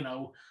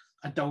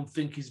 I don't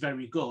think he's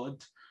very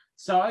good.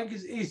 So I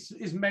think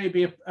he's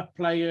maybe a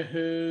player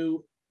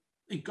who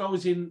he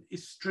goes in,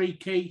 is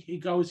streaky. He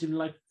goes in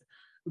like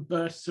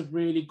bursts of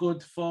really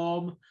good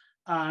form,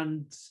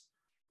 and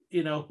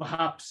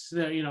perhaps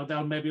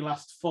they'll maybe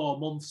last 4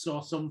 months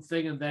or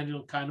something, and then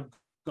he'll kind of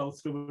go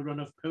through a run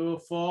of poor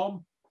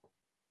form.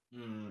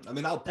 I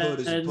mean, how poor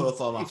does your poor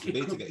form have to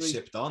be to get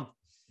shipped on?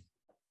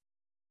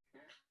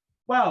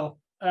 Well,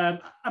 I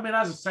mean,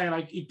 as I say,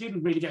 like he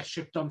didn't really get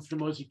shipped on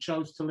from us. He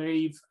chose to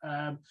leave.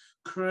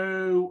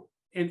 Crew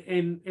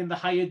in the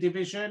higher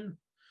division.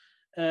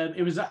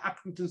 It was at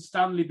Accrington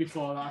Stanley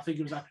before that. I think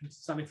it was Accrington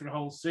Stanley for the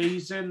whole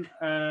season.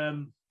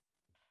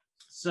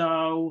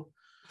 So,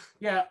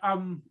 yeah,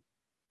 I'm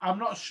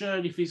not sure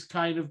if he's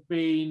kind of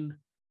been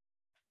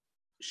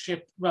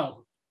shipped.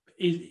 Well,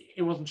 he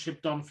wasn't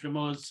shipped on from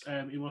us.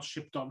 He was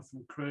shipped on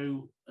from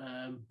Crew,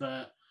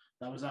 but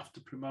that was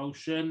after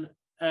promotion.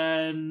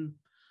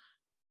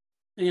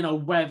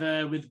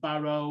 Whether with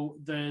Barrow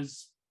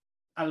there's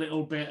a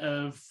little bit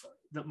of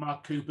that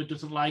Mark Cooper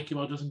doesn't like him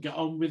or doesn't get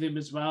on with him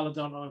as well. I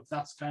don't know if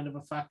that's kind of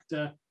a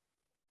factor.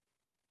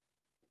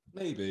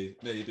 Maybe.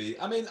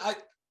 I mean,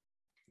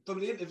 from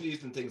the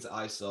interviews and things that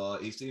I saw,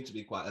 he seemed to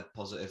be quite a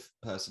positive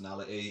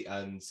personality,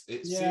 and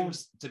it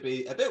seems to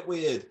be a bit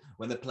weird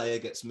when the player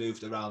gets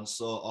moved around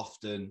so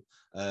often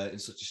in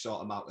such a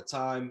short amount of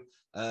time.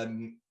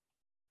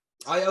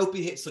 I hope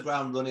he hits the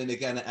ground running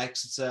again at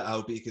Exeter. I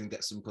hope he can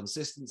get some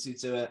consistency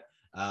to it.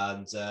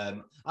 And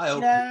I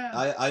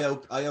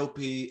hope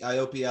he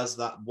has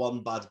that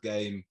one bad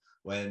game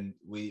when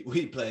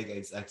we play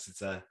against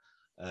Exeter.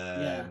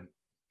 I'm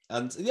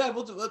going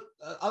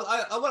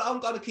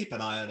to keep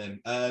an eye on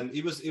him.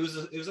 He was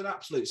an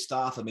absolute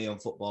star for me on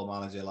Football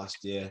Manager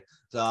last year.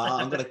 So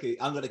I'm going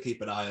to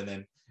keep an eye on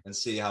him and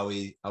see how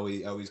he's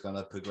going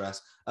to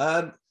progress.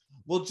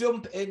 We'll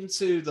jump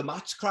into the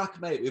match crack,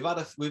 mate.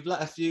 We've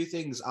let a few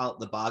things out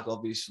the bag,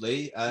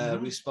 obviously.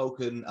 We've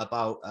spoken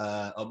about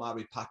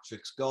Omari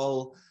Patrick's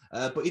goal,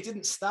 but he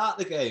didn't start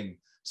the game.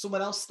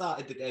 Someone else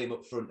started the game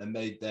up front and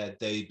made their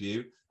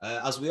debut.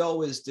 As we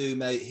always do,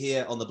 mate,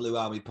 here on the Blue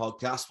Army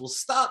podcast, we'll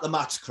start the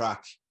match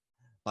crack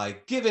by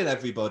giving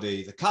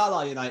everybody the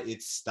Carlisle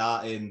United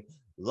starting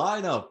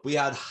lineup. We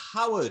had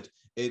Howard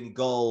in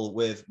goal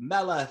with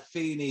Mellor,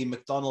 Feeney,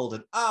 McDonald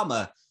and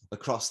Armour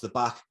across the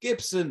back.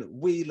 Gibson,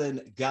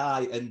 Whelan,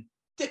 Guy and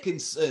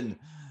Dickinson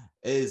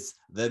is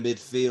the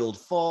midfield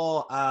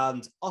four,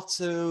 and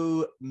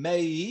Otto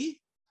May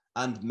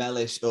and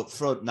Mellish up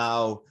front.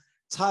 Now,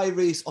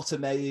 Tyrese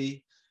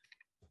Otomei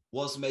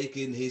was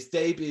making his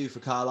debut for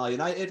Carlisle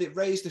United. It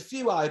raised a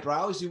few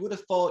eyebrows. You would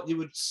have thought you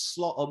would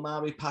slot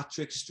Omari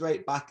Patrick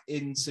straight back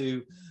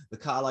into the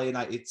Carlisle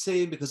United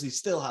team because he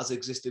still has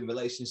existing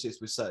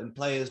relationships with certain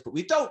players, but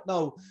we don't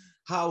know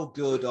how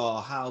good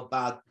or how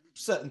bad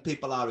certain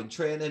people are in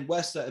training,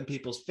 where certain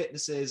people's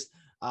fitnesses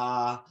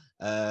are.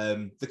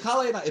 The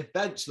Carlisle United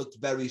bench looked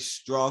very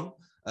strong.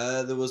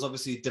 There was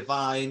obviously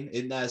Devine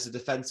in there as a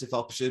defensive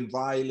option.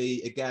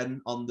 Riley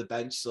again on the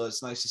bench. So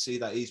it's nice to see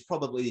that he's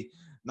probably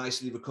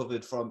nicely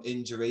recovered from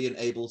injury and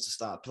able to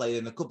start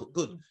playing a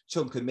good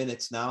chunk of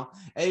minutes now.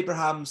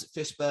 Abrahams,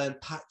 Fishburn,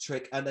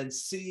 Patrick, and then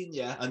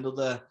Senior,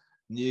 another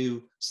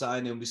new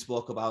signing we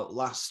spoke about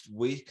last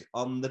week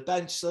on the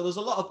bench. So there's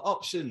a lot of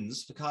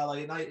options for Carlisle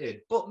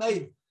United. But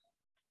mate,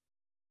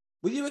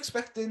 were you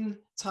expecting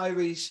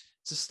Tyrese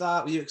to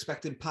start? Were you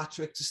expecting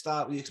Patrick to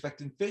start? Were you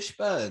expecting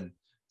Fishburn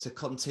to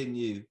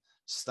continue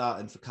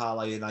starting for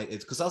Carlisle United?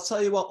 Because I'll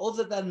tell you what,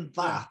 other than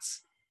that,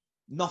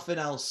 nothing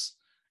else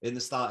in the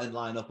starting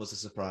lineup was a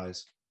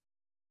surprise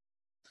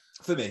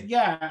for me.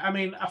 Yeah, I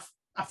mean,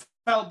 I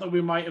felt that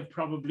we might have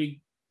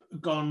probably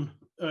gone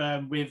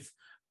with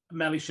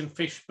Mellish and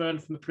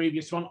Fishburn from the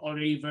previous one, or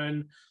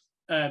even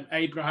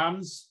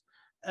Abrahams.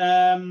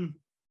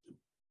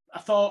 I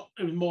thought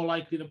it was more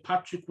likely that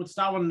Patrick would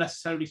start. I wasn't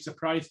necessarily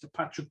surprised that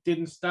Patrick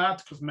didn't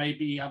start because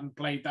maybe he hadn't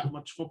played that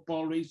much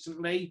football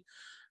recently.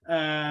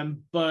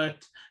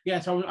 But yeah,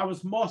 so I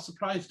was more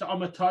surprised that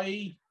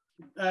Omotai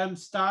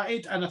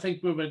started. And I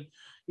think we were,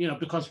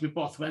 because we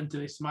both went to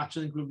this match,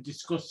 I think we were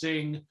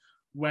discussing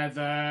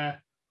whether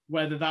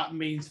that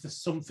means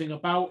there's something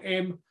about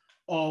him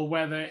or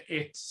whether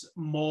it's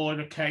more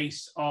a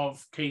case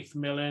of Keith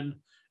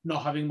Millen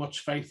not having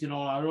much faith in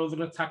all our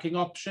other attacking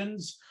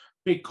options,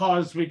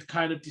 because we'd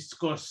kind of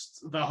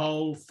discussed the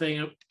whole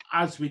thing,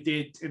 as we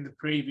did in the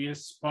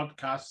previous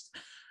podcast,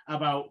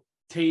 about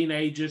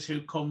teenagers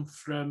who come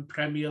from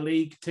Premier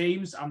League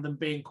teams and them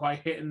being quite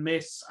hit and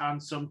miss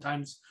and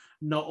sometimes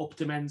not up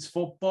to men's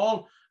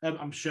football.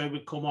 I'm sure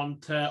we'll come on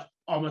to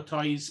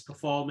Omotoi's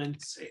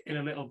performance in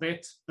a little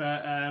bit.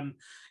 But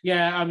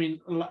yeah, I mean,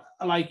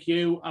 like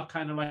you, I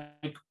kind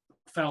of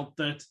felt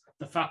that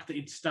the fact that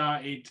he'd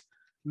started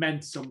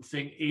meant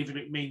something. Either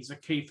it means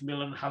that Keith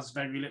Millen has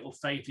very little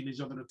faith in his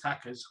other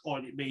attackers, or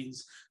it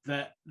means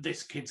that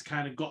this kid's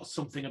kind of got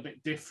something a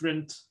bit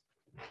different.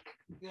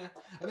 Yeah,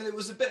 I mean, it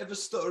was a bit of a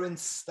stuttering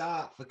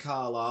start for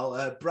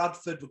Carlisle.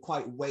 Bradford were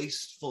quite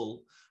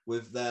wasteful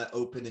with their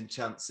opening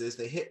chances.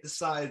 They hit the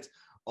side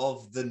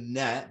of the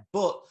net,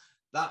 but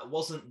that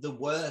wasn't the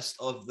worst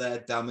of their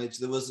damage.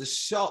 There was a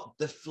shot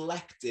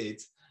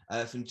deflected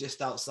from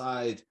just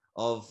outside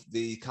of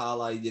the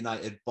Carlisle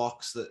United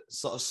box that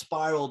sort of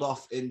spiraled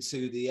off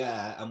into the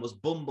air and was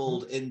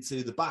bumbled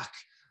into the back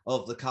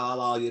of the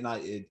Carlisle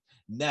United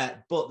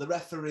net. But the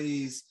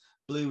referees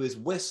blew his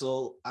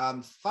whistle,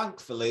 and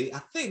thankfully, I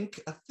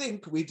think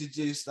we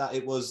deduced that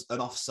it was an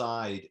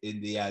offside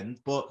in the end.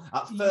 But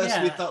at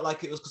first, we felt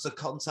like it was because of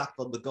contact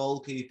on the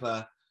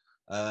goalkeeper.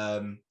 I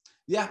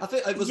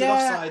think it was an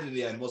offside in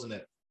the end, wasn't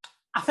it?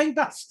 I think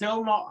that's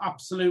still not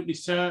absolutely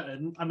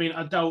certain. I mean,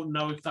 I don't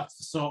know if that's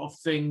the sort of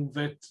thing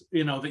that,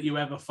 that you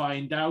ever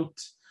find out.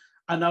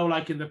 I know,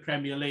 like in the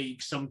Premier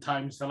League,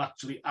 sometimes they'll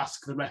actually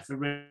ask the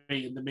referee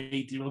and the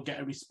media will get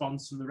a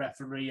response from the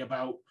referee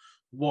about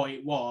what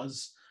it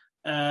was.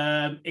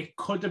 It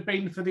could have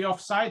been for the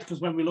offside,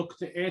 because when we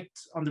looked at it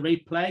on the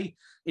replay,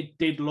 it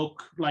did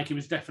look like it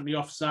was definitely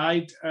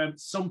offside.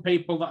 Some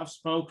people that I've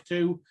spoke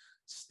to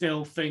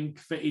still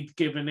think that he'd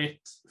given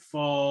it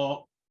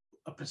for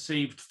a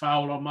perceived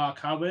foul on Mark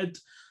Howard,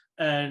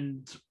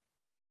 and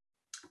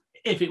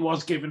if it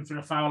was given for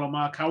a foul on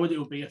Mark Howard, it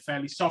would be a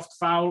fairly soft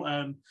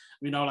foul.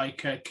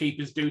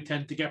 Keepers do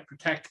tend to get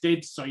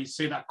protected, so you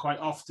see that quite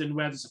often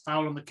where there's a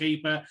foul on the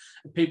keeper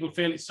and people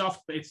feel it's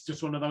soft, but it's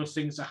just one of those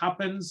things that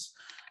happens.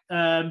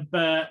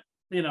 But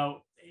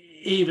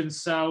even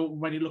so,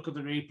 when you look at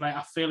the replay,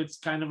 I feel it's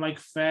kind of like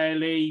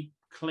fairly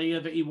clear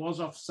that he was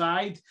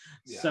offside.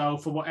 Yeah. So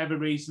for whatever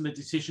reason the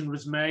decision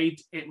was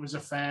made, it was a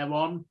fair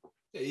one.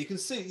 Yeah, you can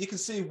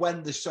see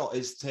when the shot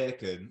is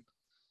taken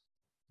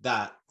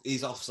that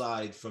he's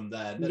offside from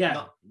there.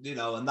 Yeah.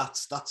 And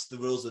that's the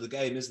rules of the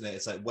game, isn't it?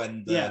 It's like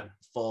when the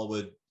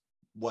forward,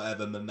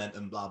 whatever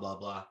momentum, blah, blah,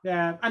 blah.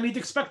 Yeah, and you'd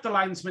expect the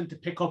linesman to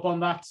pick up on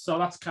that. So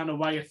that's kind of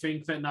why I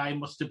think that Nye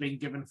must have been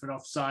given for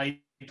offside,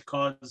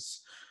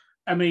 because,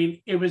 I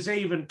mean, it was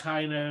even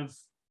kind of,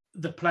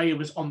 the player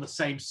was on the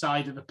same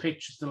side of the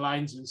pitch as the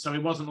linesman. So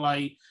it wasn't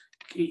like,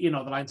 the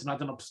linesman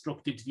had an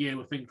obstructed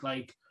view. I think,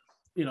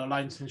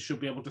 linesmen should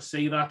be able to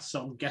see that.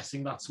 So I'm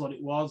guessing that's what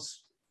it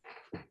was.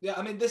 Yeah,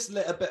 I mean, this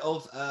lit a bit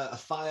of a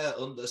fire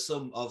under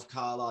some of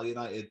Carlisle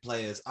United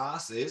players'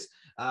 arses.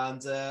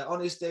 And on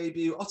his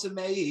debut,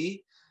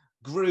 Otomei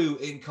grew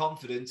in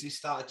confidence. He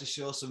started to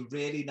show some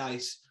really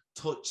nice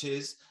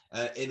touches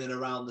in and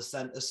around the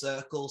centre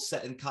circle,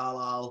 setting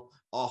Carlisle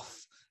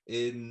off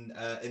in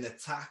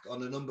attack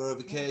on a number of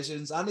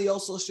occasions. And he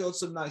also showed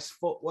some nice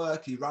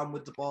footwork. He ran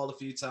with the ball a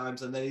few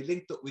times, and then he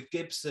linked up with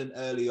Gibson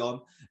early on,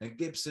 and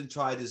Gibson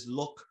tried his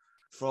luck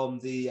from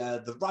the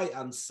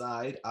right-hand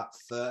side at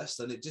first,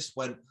 and it just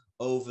went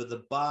over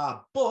the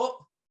bar. But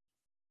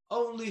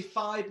only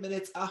 5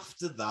 minutes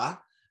after that,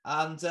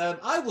 and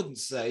I wouldn't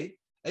say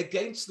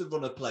against the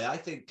run of play. I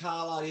think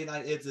Carlisle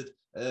United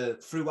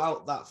had,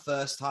 throughout that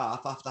first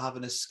half, after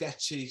having a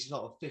sketchy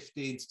sort of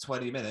 15 to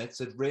 20 minutes,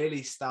 had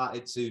really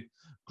started to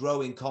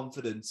grow in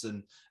confidence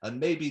and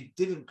maybe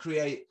didn't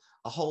create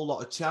a whole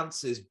lot of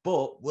chances,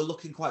 but we're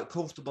looking quite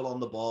comfortable on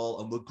the ball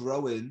and we're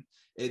growing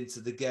into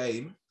the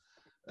game.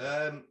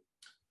 The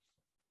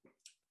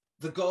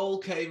goal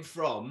came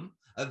from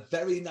a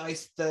very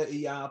nice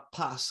 30-yard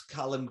pass,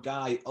 Callum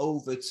Guy,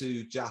 over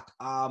to Jack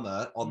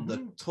Armour on the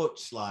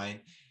touchline.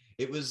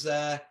 It was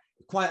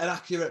quite an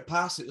accurate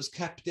pass. It was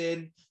kept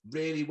in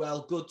really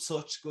well. Good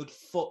touch, good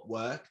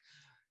footwork.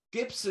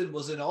 Gibson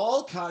was in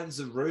all kinds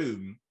of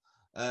room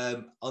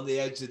on the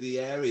edge of the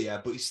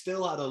area, but he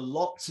still had a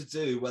lot to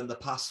do when the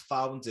pass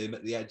found him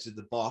at the edge of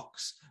the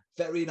box.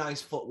 Very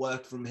nice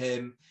footwork from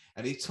him.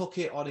 And he took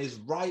it on his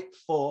right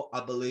foot, I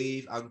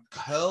believe, and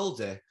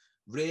curled it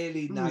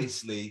really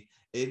nicely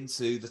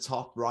into the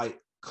top right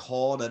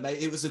corner.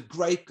 Mate, it was a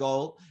great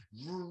goal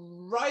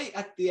right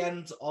at the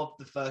end of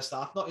the first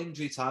half, not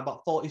injury time,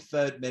 about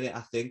 43rd minute, I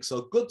think.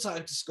 So good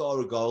time to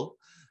score a goal.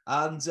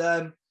 And,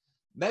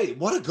 mate,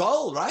 what a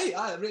goal, right?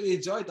 I really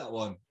enjoyed that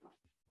one.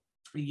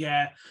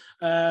 Yeah,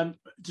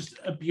 just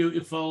a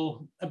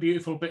beautiful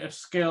bit of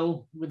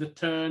skill with a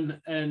turn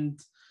and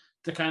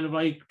to kind of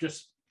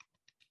just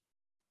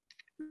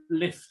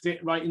lift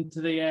it right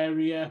into the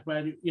area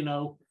where,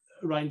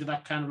 right into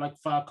that kind of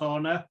far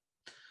corner.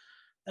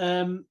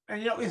 And, I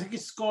think he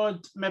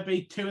scored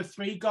maybe 2 or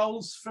 3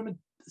 goals from a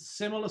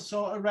similar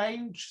sort of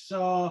range.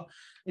 So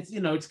it's,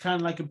 it's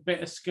kind of like a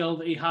bit of skill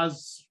that he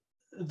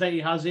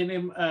has in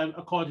him.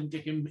 According to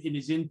him in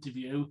his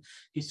interview,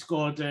 he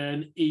scored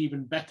an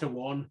even better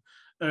one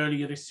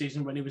earlier this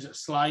season when he was at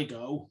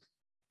Sligo.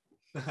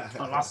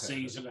 Or last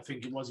season, I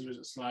think it was, he was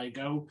at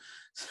Sligo.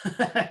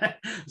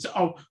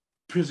 So,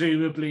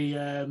 presumably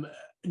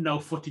no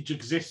footage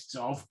exists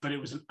of, but it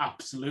was an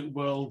absolute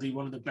worldie,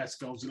 one of the best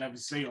goals you'll ever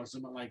see or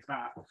something like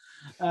that.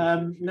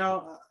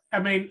 No, I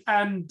mean,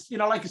 and,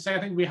 like I say, I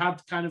think we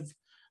had kind of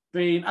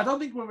been, I don't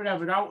think we were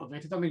ever out of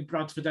it. I don't think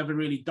Bradford ever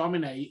really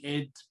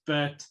dominated,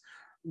 but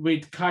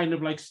we'd kind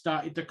of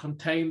started to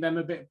contain them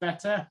a bit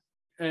better.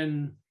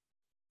 And,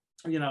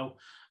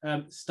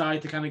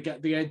 started to kind of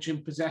get the edge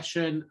in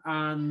possession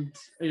and,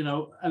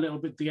 a little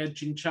bit the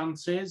edge in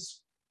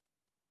chances.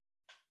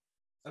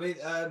 I mean,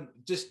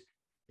 just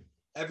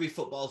every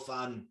football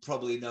fan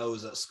probably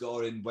knows that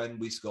scoring when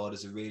we scored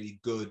is a really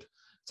good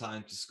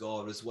time to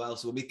score as well.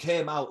 So when we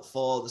came out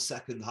for the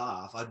second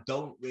half, I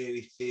don't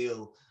really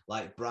feel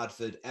like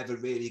Bradford ever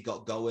really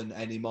got going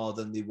any more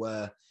than they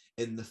were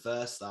in the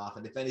first half.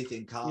 And if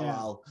anything,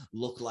 Carlisle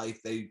looked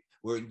like they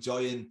were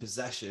enjoying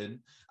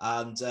possession.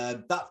 And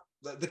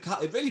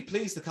it really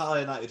pleased the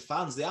Carlisle United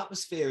fans. The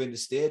atmosphere in the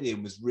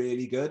stadium was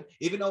really good.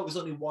 Even though it was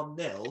only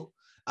 1-0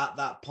 at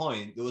that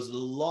point, there was a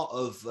lot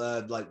of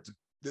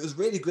there was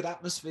really good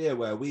atmosphere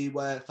where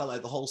felt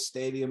like the whole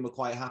stadium were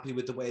quite happy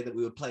with the way that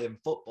we were playing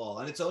football.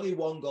 And it's only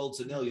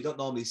 1-0. You don't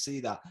normally see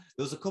that.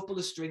 There was a couple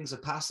of strings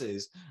of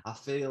passes I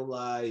feel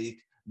like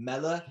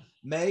Mellor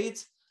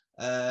made.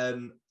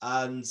 And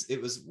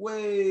it was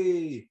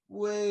way.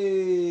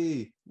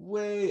 It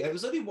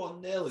was only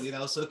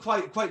 1-0, so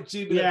quite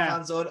jubilant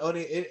fans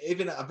only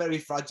even at a very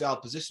fragile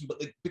position.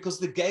 But because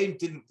the game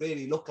didn't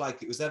really look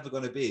like it was ever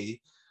going to be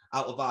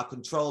out of our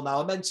control.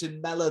 Now I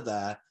mentioned Mellor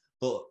there,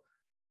 but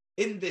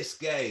in this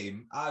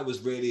game, I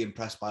was really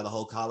impressed by the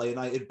whole Carlisle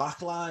United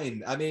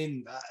backline. I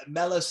mean,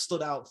 Mellor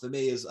stood out for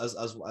me as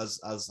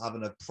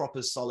having a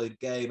proper solid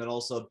game and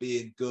also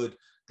being good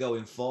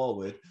going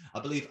forward. I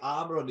believe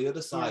Armour on the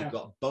other side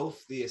got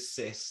both the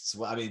assists.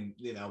 Well, I mean,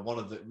 one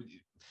of the...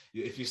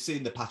 If you've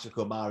seen the Patrick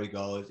O'Mari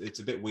goal, it's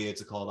a bit weird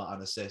to call that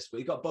an assist, but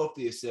he got both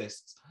the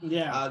assists.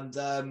 Yeah. And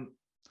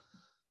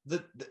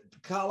the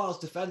Carlisle's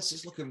defence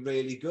is looking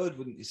really good,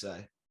 wouldn't you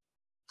say?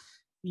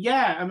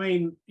 Yeah, I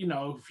mean,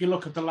 if you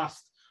look at the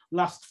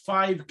last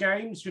 5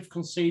 games, we've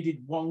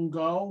conceded 1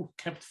 goal,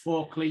 kept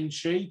 4 clean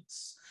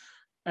sheets.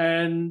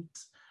 And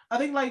I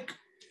think,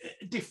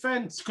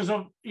 defence, because,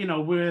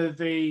 we're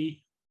the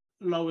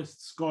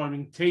lowest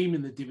scoring team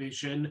in the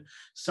division.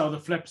 So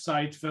the flip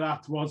side for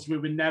that was we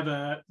were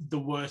never the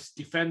worst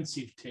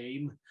defensive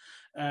team.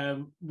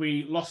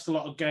 We lost a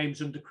lot of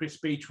games under Chris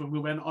Beach when we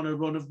went on a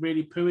run of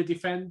really poor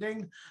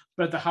defending,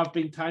 but there have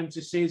been times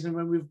this season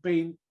when we've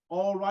been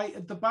all right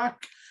at the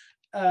back.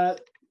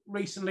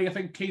 Recently, I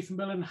think Keith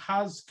Millen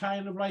has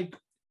kind of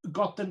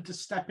got them to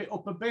step it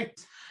up a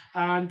bit.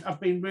 And I've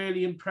been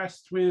really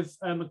impressed with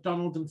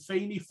McDonald and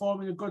Feeney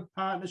forming a good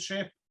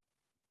partnership.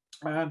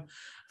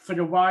 For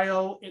a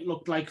while, it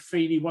looked like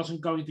Feeney wasn't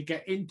going to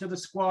get into the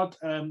squad.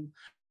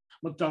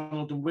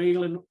 McDonald and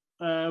Whelan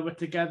were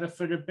together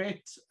for a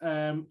bit.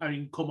 Come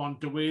on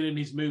to Whelan,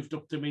 he's moved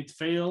up to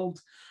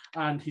midfield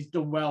and he's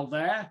done well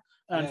there.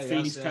 And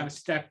Feeney's kind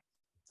of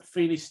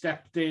Feeney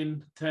stepped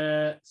in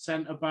to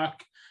centre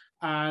back,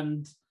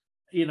 and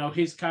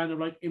he's kind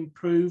of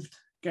improved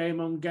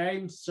game on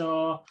game.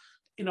 So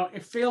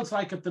it feels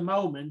like at the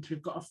moment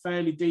we've got a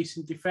fairly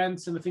decent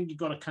defence, and I think you've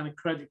got to kind of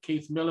credit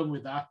Keith Millen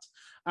with that,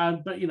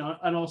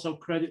 and also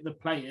credit the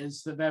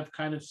players that they've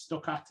kind of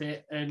stuck at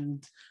it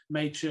and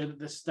made sure that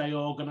they stay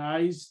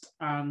organised,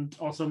 and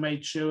also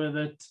made sure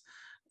that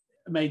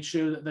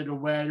they're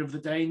aware of the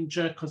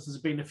danger, because there's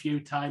been a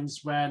few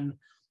times when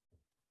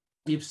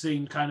you've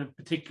seen kind of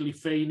particularly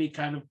Feeney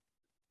kind of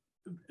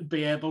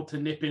be able to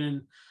nip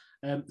in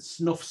and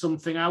snuff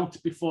something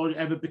out before it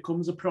ever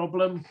becomes a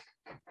problem.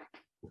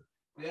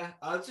 Yeah,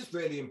 I was just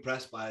really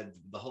impressed by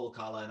the whole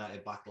Carlisle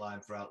United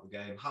backline throughout the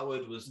game.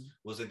 Howard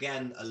was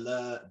again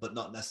alert, but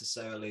not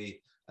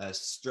necessarily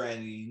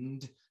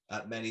strained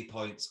at many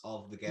points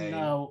of the game.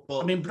 No,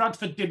 but,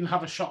 Bradford didn't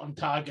have a shot on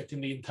target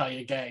in the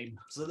entire game.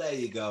 So there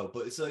you go.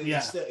 But so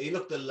he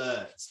looked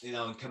alert,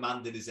 and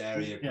commanded his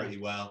area pretty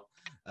well.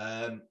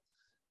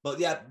 But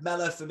yeah,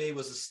 Mellor for me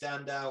was a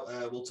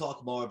standout. We'll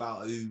talk more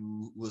about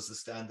who was the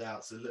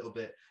standouts a little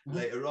bit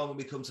later on when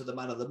we come to the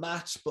man of the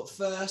match. But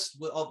first,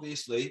 we've got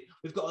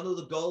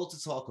another goal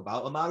to talk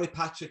about. Omari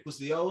Patrick was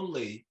the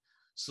only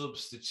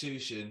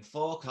substitution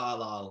for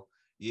Carlisle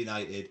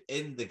United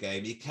in the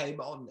game. He came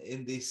on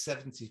in the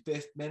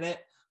 75th minute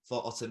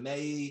for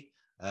Otamei,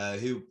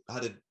 who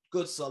had a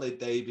good solid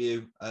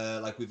debut,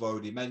 like we've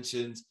already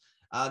mentioned.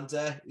 And,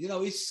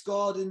 he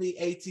scored in the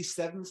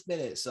 87th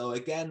minute. So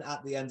again,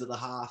 at the end of the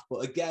half,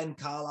 but again,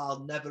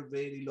 Carlisle never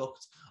really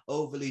looked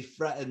overly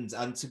threatened.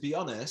 And to be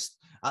honest,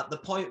 at the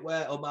point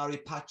where Omari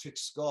Patrick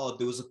scored,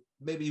 there was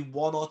maybe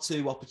 1 or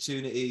 2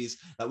 opportunities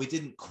that we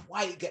didn't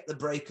quite get the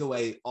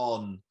breakaway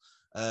on.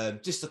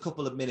 Just a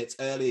couple of minutes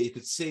earlier, you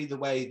could see the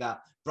way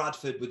that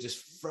Bradford were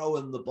just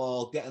throwing the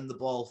ball, getting the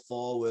ball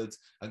forward,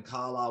 and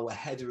Carlisle were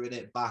headering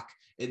it back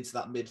into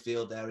that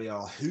midfield area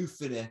or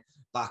hoofing it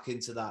back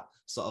into that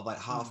sort of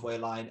halfway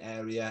line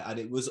area. And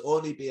it was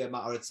only be a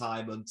matter of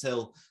time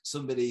until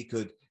somebody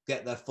could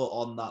get their foot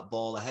on that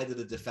ball ahead of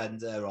the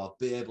defender or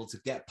be able to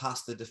get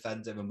past the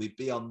defender, and we'd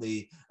be on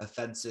the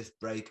offensive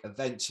break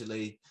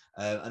eventually.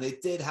 And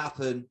it did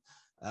happen.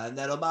 And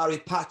then Omari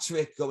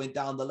Patrick going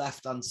down the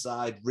left-hand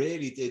side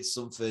really did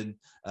something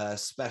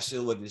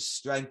special with his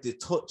strength. The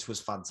touch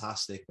was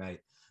fantastic,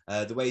 mate.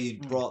 The way he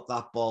brought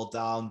that ball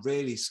down,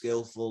 really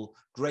skillful,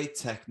 great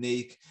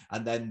technique,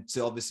 and then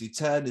to obviously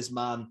turn his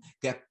man,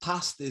 get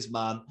past his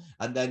man,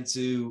 and then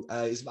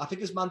I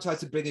think his man tried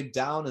to bring him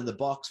down in the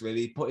box,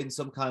 really, put in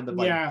some kind of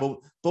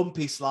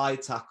bumpy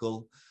slide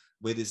tackle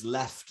with his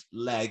left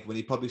leg when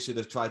he probably should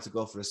have tried to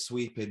go for a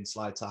sweeping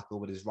slide tackle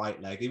with his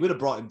right leg. He would have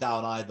brought him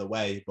down either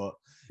way, but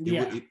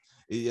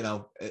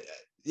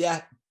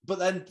But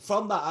then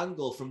from that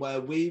angle, from where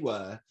we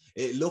were,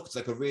 it looked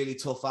like a really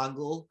tough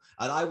angle.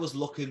 And I was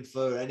looking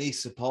for any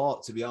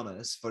support, to be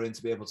honest, for him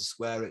to be able to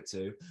square it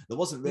to. There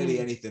wasn't really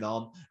anything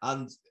on.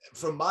 And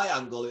from my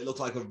angle, it looked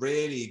like a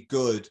really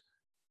good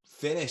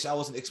finish. I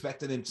wasn't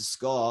expecting him to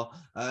score.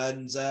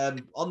 And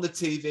on the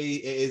TV,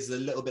 it is a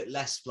little bit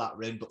less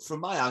flattering. But from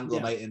my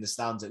angle, mate, in the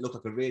stands, it looked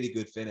like a really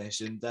good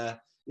finish. And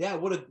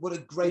what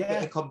a great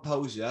bit of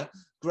composure,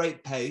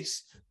 great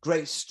pace,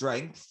 great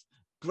strength,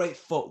 great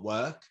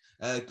footwork.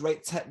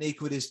 Great technique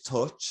with his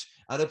touch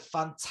and a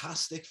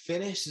fantastic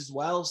finish as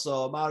well.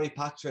 So Amari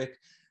Patrick,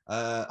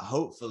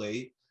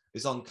 hopefully,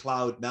 is on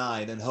cloud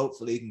 9 and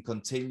hopefully he can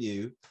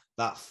continue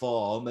that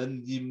form.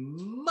 And you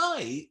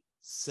might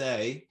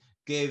say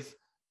give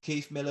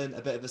Keith Millen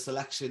a bit of a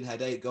selection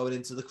headache going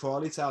into the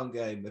Crawley Town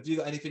game. Have you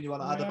got anything you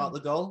want to add about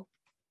the goal?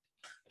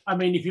 I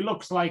mean, if he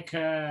looks like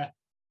a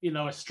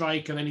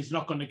striker, then he's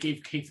not going to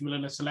give Keith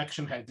Millen a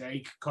selection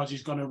headache because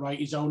he's going to write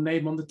his own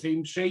name on the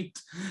team sheet.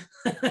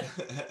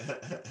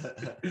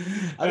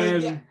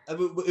 Would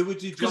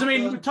you? Because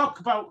we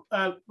talk about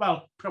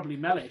probably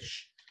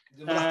Mellish.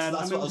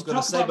 That's what I was going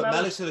to say, but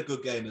Mellish had a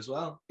good game as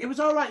well. It was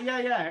all right.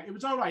 Yeah, it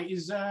was all right.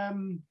 He's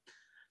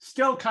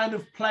still kind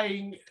of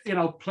playing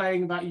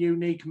that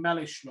unique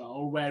Mellish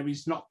role where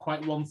he's not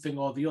quite one thing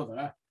or the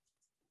other.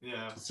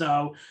 Yeah.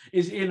 So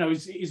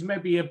is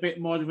maybe a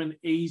bit more of an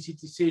easy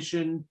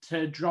decision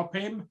to drop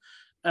him.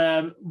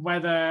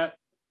 Whether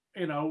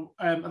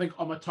I think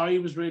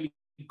Omotoye was really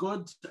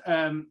good.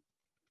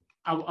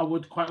 I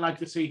would quite like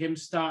to see him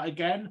start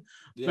again.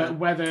 Yeah. But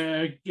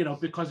whether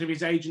because of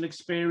his age and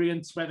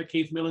experience, whether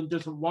Keith Millen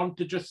doesn't want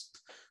to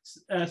just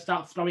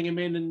start throwing him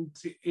in, and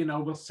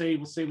we'll see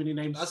when he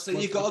names. So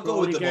you've got to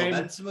go with the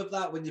momentum of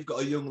that when you've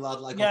got a young lad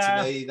like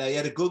Omotoye. He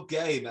had a good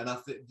game, and I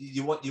think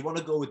you want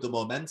to go with the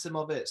momentum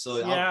of it.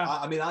 So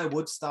I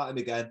would start him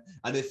again,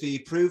 and if he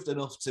proved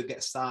enough to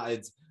get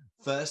started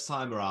first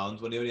time around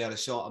when he only had a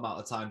short amount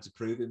of time to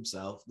prove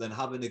himself, then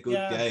having a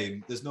good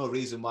game, there's no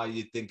reason why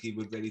you'd think he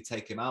would really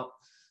take him out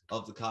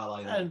of the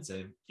Carlisle United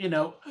team.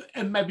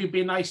 And maybe it'd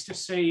be nice to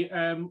see,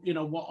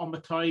 what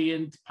Omotoye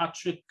and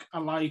Patrick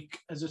are like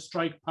as a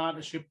strike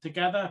partnership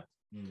together,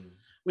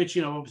 which,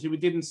 obviously we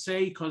didn't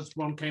see because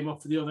one came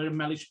off for the other and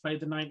Mellish played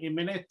the 90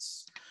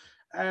 minutes.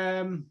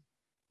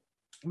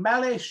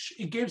 Mellish,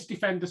 he gives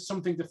defenders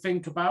something to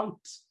think about.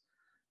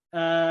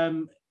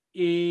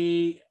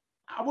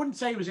 I wouldn't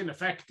say he was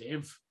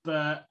ineffective,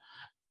 but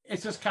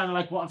it's just kind of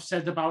like what I've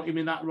said about him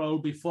in that role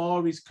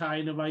before. He's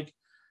kind of like,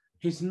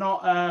 he's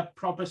not a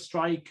proper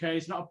striker.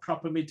 He's not a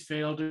proper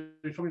midfielder.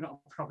 He's probably not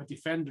a proper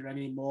defender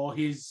anymore.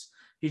 He's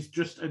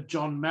just a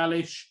John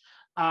Mellish,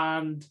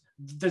 and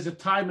there's a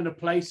time and a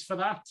place for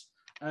that.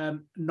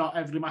 Not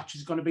every match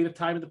is going to be the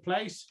time and the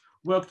place.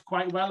 Worked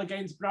quite well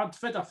against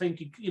Bradford. I think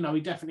he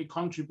definitely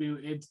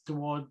contributed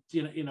toward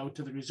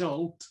to the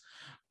result,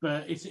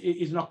 but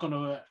it's not going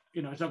to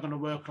it's not going to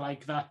work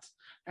like that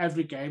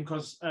every game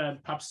because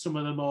perhaps some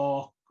of the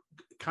more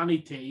canny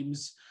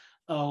teams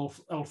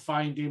will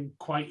find him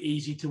quite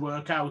easy to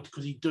work out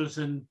because he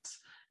doesn't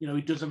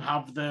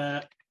have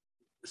the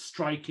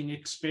striking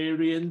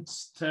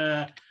experience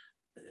to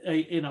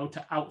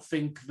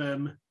outthink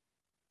them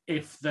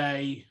if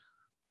they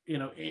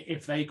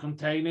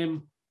contain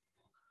him.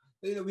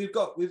 We've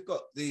got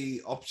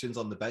the options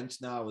on the bench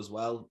now as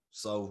well.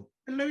 So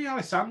Louis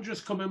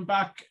Alessandra's coming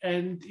back,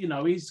 and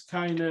he's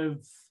kind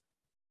of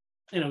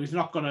he's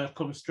not going to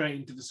come straight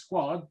into the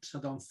squad, I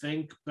don't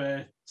think,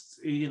 but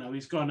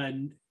he's going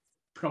to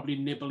probably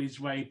nibble his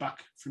way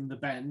back from the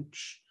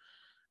bench.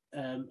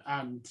 And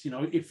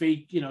if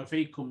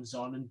he comes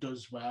on and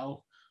does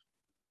well,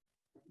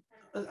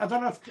 I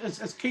don't know if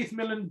has Keith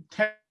Millen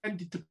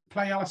tended to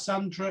play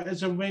Alessandra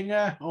as a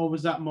winger, or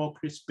was that more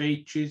Chris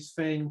Beech's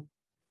thing?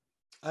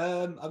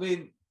 No,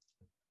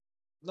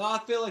 I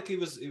feel like he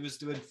was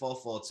doing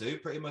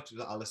 4-4-2 pretty much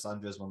with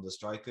Alessandra as one of the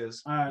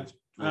strikers with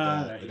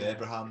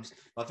Abrahams.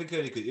 But I think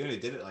he only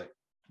did it like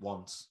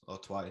once or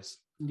twice.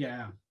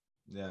 Yeah.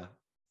 Mate,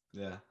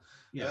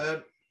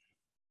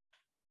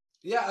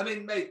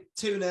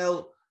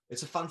 2-0.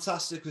 It's a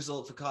fantastic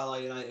result for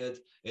Carlisle United.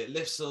 It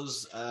lifts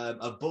us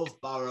above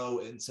Barrow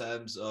in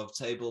terms of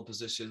table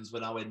positions.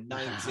 We're now in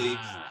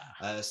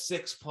 19th,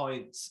 6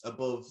 points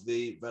above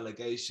the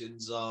relegation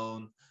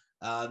zone.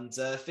 And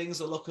things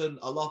are looking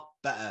a lot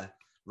better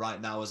right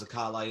now as a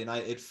Carlisle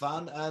United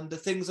fan. And the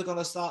things are going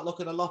to start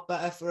looking a lot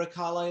better for a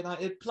Carlisle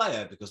United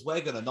player because we're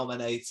going to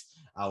nominate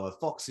our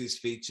Foxes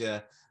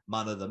feature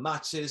man of the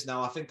matches.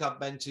 Now, I think I've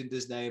mentioned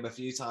his name a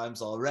few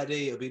times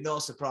already. It'll be no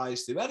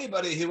surprise to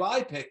anybody who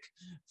I pick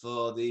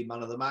for the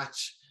man of the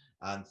match.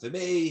 And for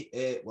me,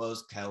 it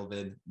was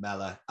Kelvin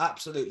Mellor.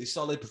 Absolutely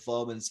solid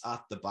performance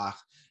at the back.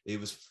 He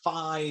was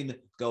fine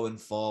going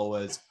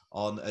forward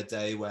on a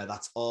day where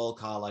that's all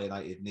Carlisle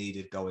United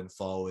needed going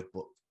forward,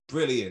 but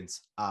brilliant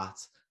at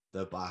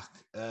the back.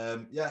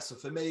 So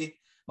for me,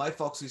 my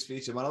Foxes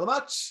feature man of the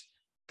match,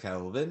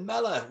 Kelvin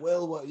Mellor.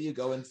 Will, what are you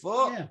going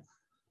for?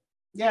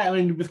 Yeah, I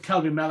mean, with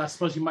Kelvin Mellor, I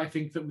suppose you might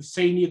think that with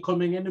Senior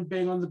coming in and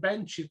being on the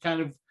bench, he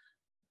kind of,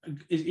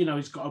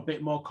 he's got a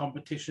bit more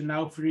competition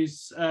now for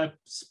his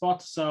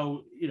spot.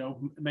 So,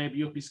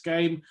 maybe up his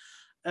game.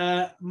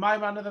 My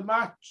man of the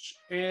match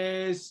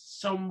is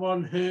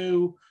someone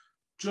who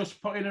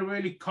just put in a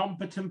really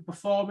competent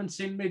performance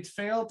in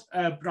midfield.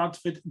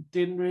 Bradford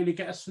didn't really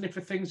get a sniff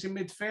of things in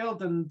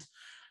midfield. And,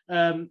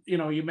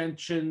 you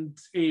mentioned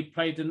he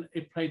played a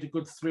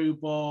good through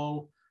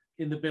ball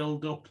in the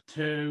build-up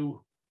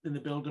to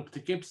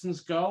Gibson's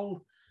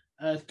goal.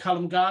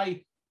 Callum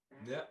Guy.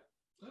 Yeah,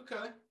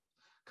 okay.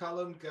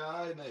 Callum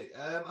Guy, mate.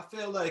 I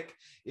feel like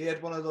he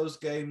had one of those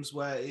games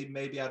where he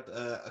maybe had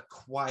a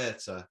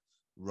quieter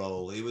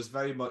role. He was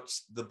very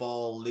much the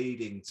ball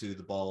leading to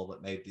the ball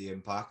that made the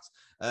impact.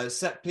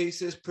 Set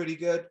pieces, pretty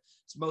good.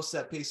 Most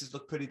set pieces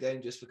look pretty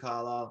dangerous for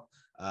Carlisle.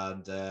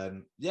 And I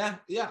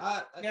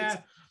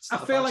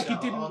feel like he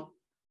didn't.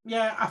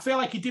 Yeah, I feel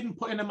like he didn't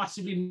put in a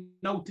massively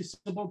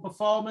noticeable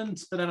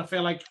performance, but then I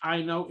feel like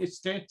I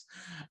noticed it,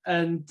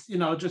 and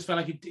I just felt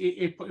like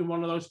he put in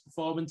one of those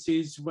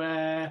performances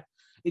where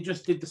he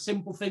just did the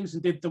simple things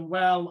and did them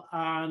well,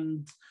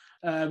 and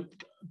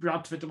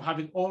Bradford were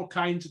having all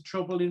kinds of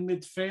trouble in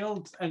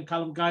midfield, and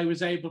Callum Guy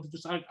was able to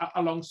just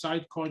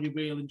alongside Corey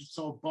Wheel and just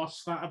sort of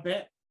boss that a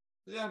bit.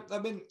 Yeah, I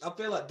mean, I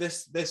feel like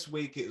this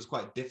week it was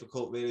quite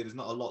difficult, really. There's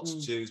not a lot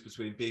to choose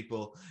between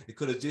people. It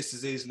could have just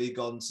as easily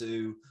gone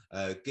to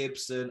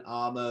Gibson,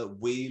 Armour,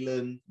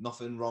 Whelan.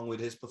 Nothing wrong with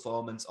his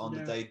performance on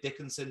the day.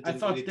 Dickinson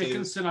didn't really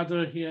Dickinson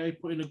he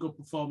put in a good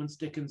performance,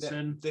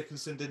 Dickinson. Yeah,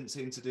 Dickinson didn't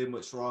seem to do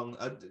much wrong.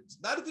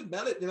 Neither did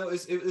Mellor.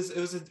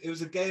 It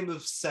was a game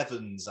of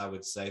sevens, I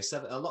would say.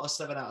 A lot of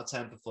 7 out of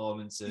 10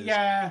 performances.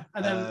 Yeah,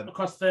 and then, of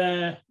course,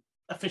 the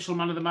official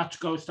man of the match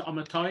goes to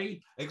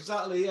Omotoyi.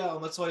 Exactly, yeah.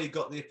 Omotoyi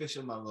got the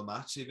official man of the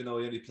match, even though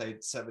he only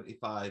played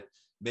 75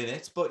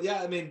 minutes. But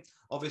yeah, I mean,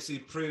 obviously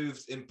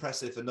proved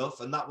impressive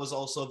enough. And that was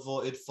also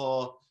voted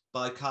for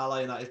by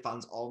Carlisle United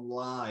fans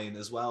online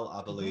as well,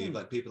 I believe,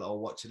 like people that are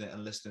watching it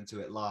and listening to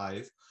it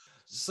live.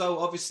 So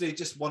obviously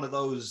just one of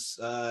those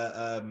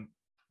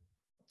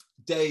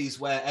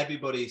days where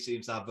everybody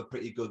seems to have a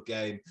pretty good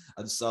game.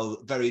 And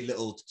so very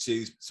little to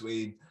choose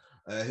between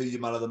who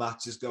your man of the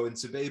match is going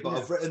to be, but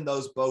I've written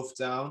those both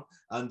down,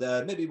 and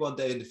maybe one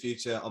day in the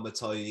future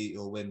Omotoyi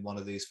will win one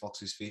of these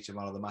Foxes feature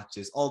man of the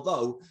matches.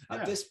 Although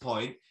at this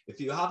point,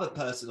 if you have a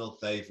personal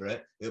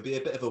favourite, it'll be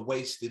a bit of a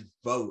wasted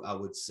vote, I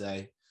would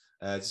say,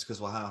 just because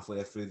we're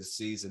halfway through the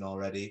season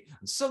already,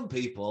 and some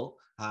people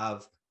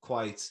have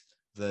quite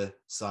the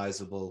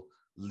sizable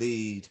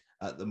lead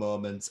at the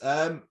moment.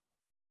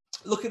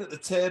 Looking at the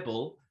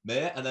table,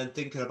 mate, and then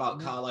thinking about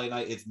Carlisle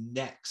United's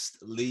next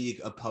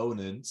league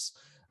opponents.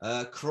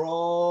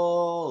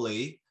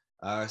 Crawley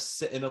are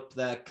sitting up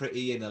there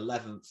pretty in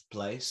 11th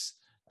place.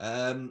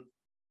 I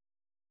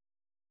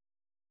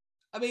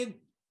mean,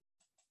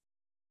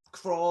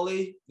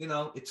 Crawley,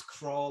 it's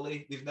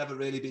Crawley. They've never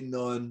really been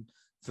known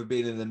for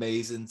being an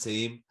amazing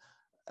team.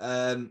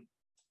 I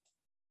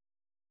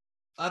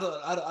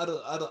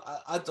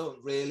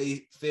don't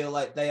really feel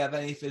like they have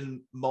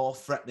anything more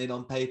threatening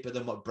on paper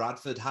than what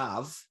Bradford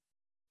have.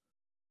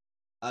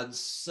 And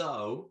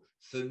so,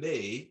 for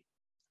me,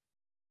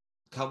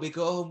 can we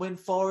go and win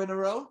 4 in a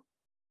row?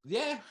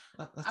 Yeah,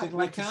 I think I'd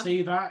like to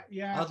see that.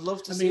 Yeah, I'd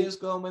love to see us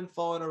go and win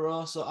 4 in a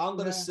row. So I'm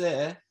gonna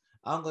say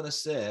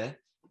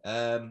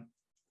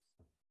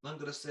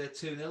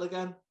 2-0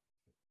 again.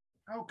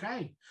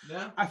 Okay.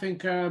 Yeah. I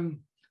think so.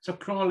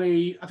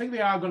 Crawley, I think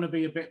they are going to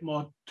be a bit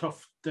more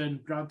tough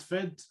than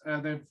Bradford.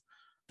 They've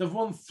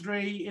won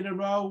 3 in a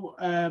row.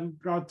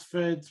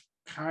 Bradford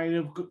kind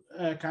of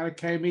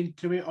came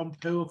into it on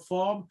poor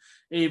form,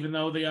 even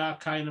though they are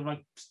kind of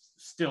like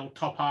still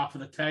top half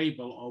of the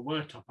table, or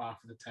were top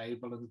half of the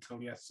table until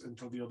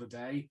the other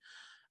day.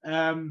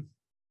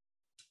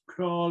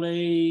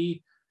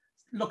 Crawley,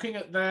 looking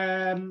at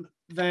them,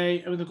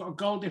 they've got a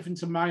goal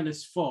difference of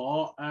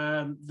 -4.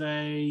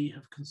 They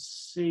have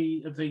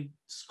they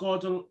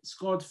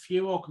scored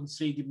few or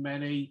conceded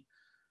many?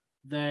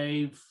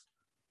 They've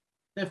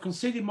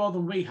conceded more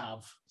than we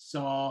have,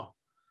 so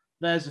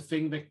there's a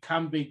thing that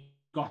can be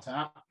got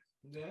at.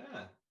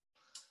 Yeah.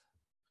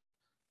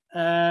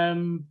 I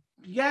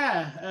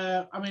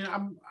mean,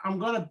 I'm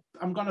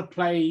gonna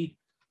play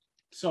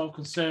sort of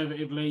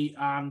conservatively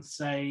and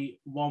say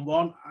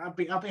 1-1. I'd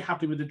be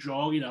happy with the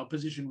draw.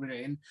 Position we're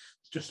in.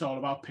 It's just all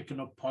about picking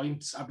up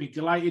points. I'd be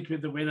delighted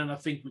with the win, and I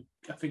think we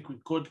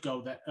could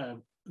go there,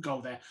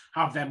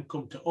 have them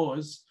come to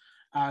us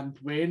and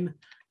win.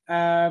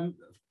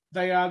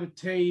 They are the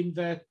team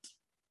that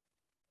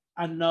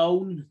are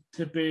known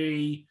to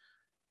be,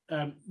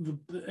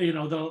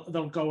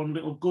 they'll go on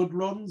little good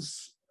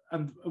runs.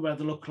 and where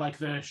they look like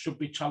they should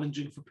be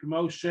challenging for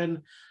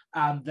promotion,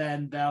 and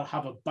then they'll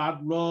have a bad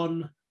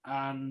run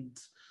and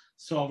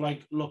sort of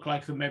like look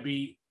like they're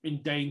maybe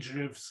in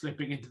danger of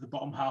slipping into the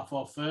bottom half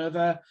or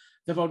further.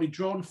 They've only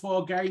drawn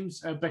 4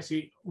 games,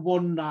 basically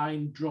won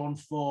 9, drawn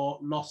 4,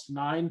 lost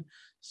 9.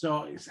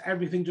 So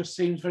everything just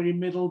seems very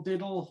middle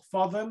diddle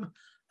for them.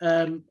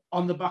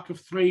 On the back of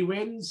 3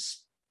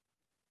 wins,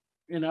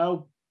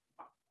 are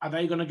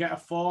they going to get a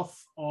 4th,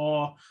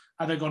 or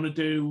are they going to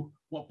do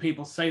what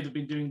people say they've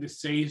been doing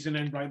this season?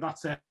 And right,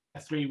 that's it,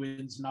 3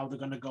 wins. Now they're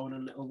going to go in a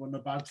little run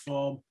of bad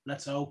form.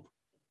 Let's hope.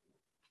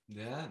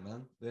 Yeah,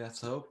 man. Yeah,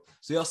 let's hope.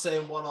 So you're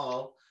saying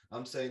 1-1.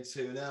 I'm saying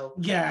 2-0.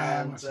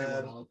 Yeah, and, I'm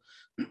saying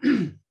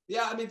 1-1.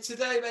 Yeah, I mean,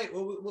 today, mate,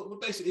 we're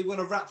basically going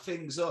to wrap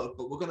things up,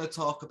 but we're going to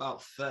talk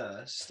about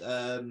first.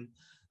 I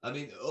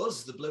mean,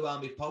 us, the Blue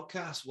Army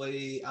podcast,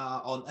 we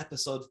are on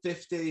episode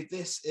 50.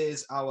 This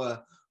is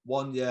our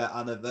 1-year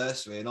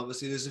anniversary. And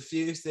obviously, there's a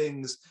few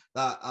things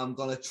that I'm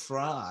going to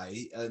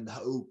try and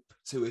hope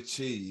to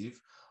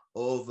achieve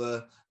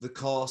over the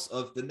course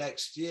of the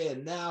next year.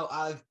 Now,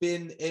 I've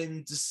been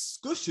in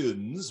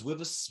discussions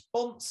with a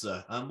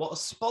sponsor, and what a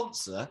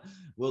sponsor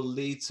will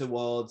lead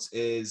towards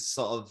is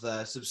sort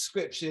of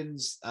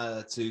subscriptions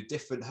to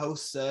different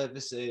host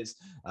services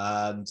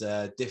and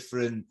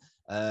different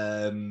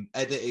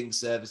editing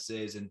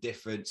services and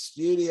different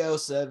studio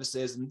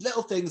services and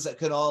little things that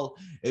can all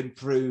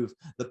improve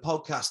the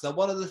podcast. Now,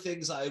 one of the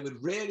things that it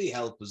would really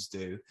help us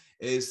do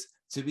is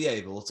to be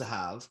able to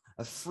have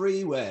a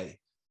freeway,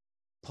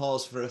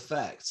 pause for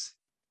effect,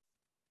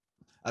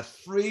 a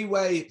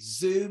freeway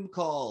Zoom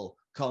call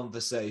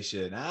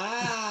conversation.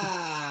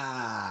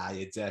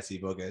 You dirty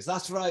buggers.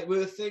 That's right. We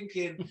were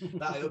thinking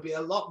that it would be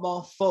a lot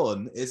more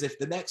fun is if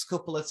the next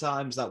couple of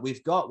times that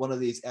we've got one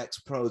of these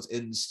ex-pros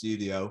in the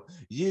studio,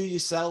 you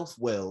yourself,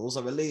 Wills,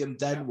 or a Liam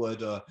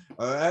Denwood, or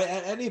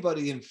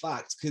anybody, in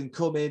fact, can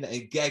come in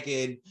and geg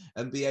in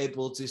and be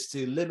able just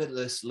to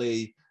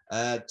limitlessly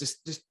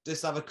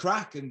just have a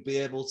crack and be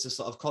able to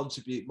sort of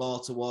contribute more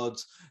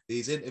towards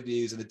these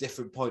interviews and a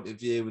different point of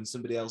view and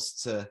somebody else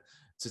to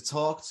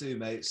talk to,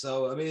 mate.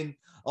 So, I mean,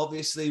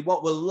 obviously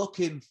what we're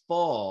looking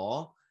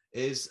for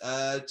is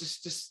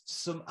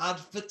just some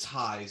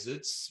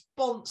advertisers,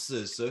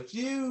 sponsors. So if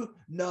you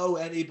know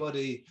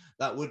anybody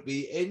that would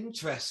be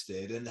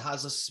interested and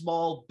has a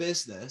small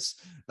business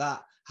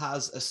that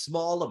has a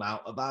small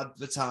amount of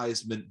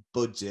advertisement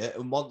budget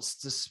and wants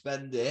to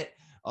spend it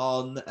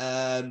on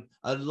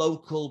a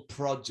local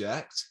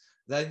project,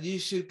 then you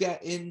should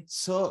get in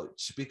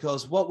touch,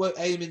 because what we're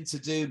aiming to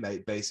do,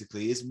 mate,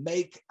 basically is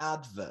make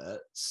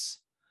adverts,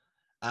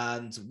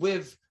 and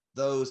with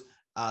those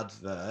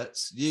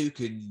adverts you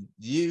can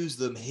use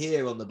them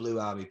here on the Blue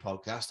Army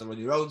podcast or on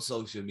your own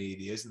social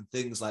medias and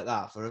things like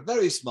that for a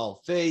very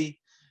small fee,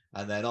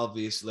 and then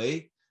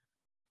obviously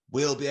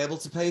we'll be able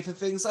to pay for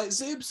things like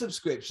Zoom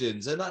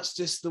subscriptions, and that's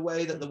just the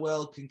way that the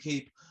world can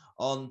keep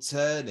on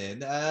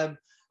turning.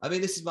 I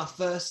mean, this is my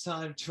first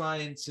time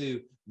trying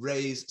to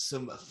raise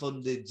some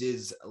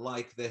fundages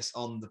like this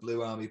on the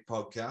Blue Army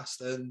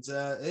podcast. And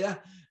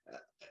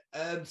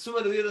some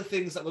of the other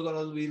things that we're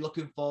going to be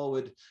looking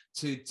forward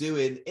to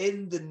doing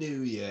in the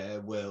new year,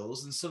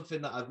 Wills, and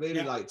something that I'd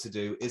really like to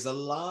do is a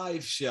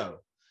live show.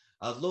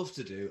 I'd love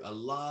to do a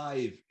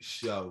live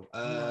show,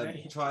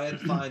 try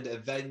and find a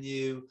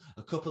venue,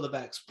 a couple of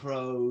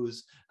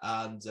ex-pros,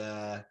 and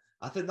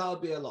I think that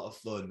would be a lot of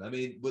fun. I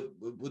mean,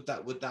 would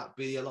that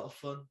be a lot of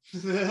fun?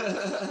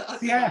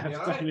 Yeah, it'd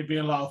definitely be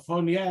a lot of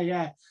fun. Yeah.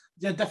 You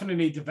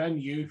definitely need the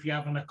venue. If you're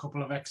having a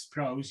couple of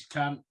ex-pros, you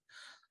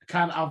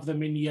can't have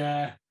them in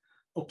your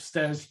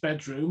upstairs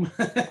bedroom.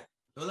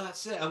 Well,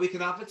 that's it. And we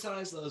can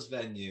advertise those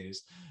venues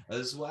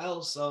as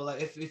well. So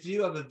like if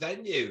you have a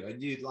venue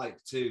and you'd like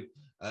to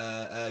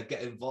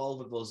get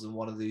involved with us in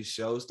one of these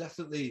shows,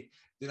 definitely,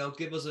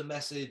 give us a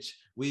message.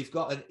 We've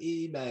got an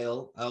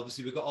email.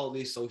 Obviously, we've got all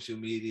these social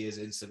medias,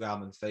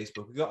 Instagram and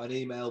Facebook. We've got an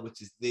email,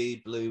 which is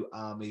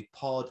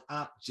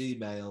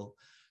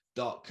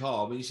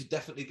thebluearmypod@gmail.com. And you should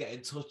definitely get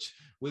in touch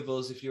with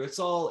us if you're at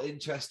all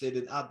interested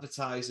in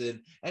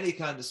advertising any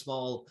kind of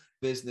small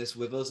business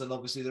with us. And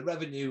obviously, the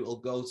revenue will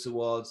go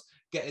towards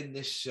getting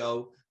this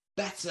show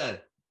better,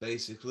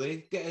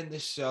 basically. Getting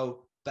this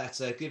show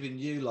better, giving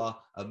you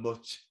lot a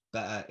much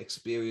better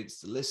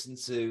experience to listen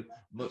to,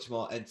 much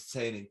more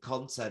entertaining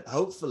content,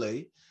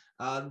 hopefully.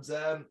 And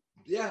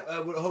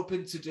we're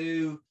hoping to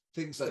do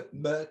things like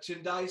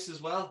merchandise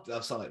as well. I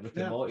sound like Rick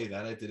and Morty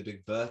then. I did a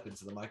big burp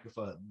into the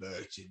microphone.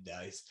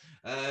 Merchandise.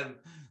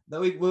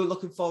 No, we're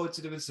looking forward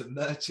to doing some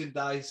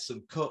merchandise,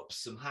 some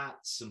cups, some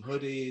hats, some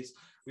hoodies.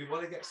 We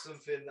want to get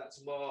something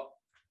that's more...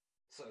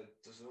 So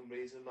for some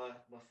reason, my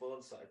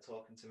phone started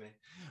talking to me.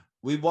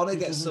 We want to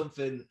get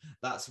something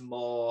that's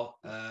more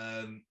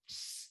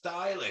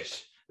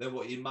stylish than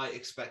what you might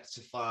expect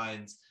to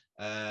find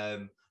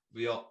for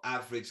your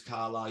average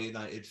Carlisle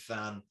United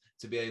fan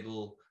to be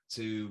able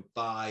to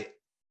buy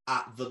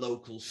at the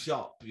local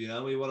shop. We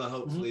want to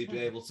hopefully be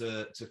able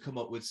to come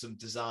up with some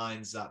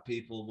designs that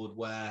people would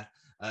wear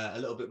a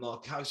little bit more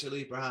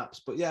casually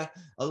perhaps. But yeah,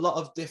 a lot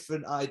of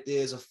different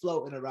ideas are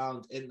floating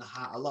around in the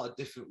hat, a lot of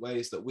different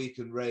ways that we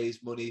can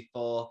raise money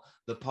for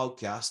the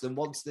podcast. And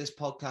once this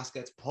podcast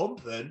gets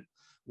pumping,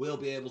 we'll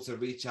be able to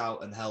reach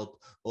out and help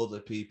other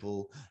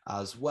people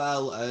as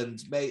well.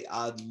 And mate,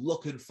 I'm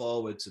looking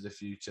forward to the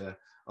future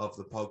of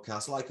the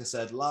podcast. Like I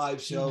said,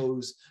 live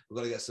shows, we're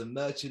going to get some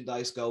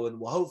merchandise going.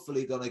 We're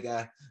hopefully going to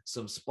get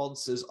some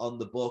sponsors on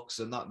the books,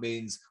 and that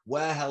means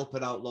we're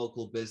helping out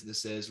local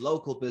businesses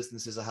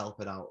are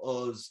helping out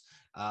us,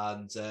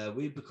 and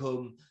we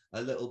become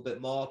a little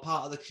bit more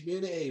part of the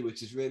community,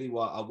 which is really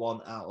what I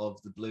want out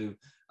of the Blue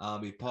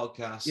Army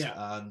podcast.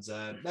 And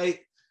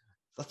mate,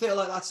 I feel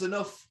like that's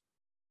enough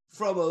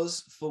from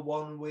us for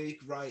 1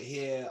 week right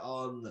here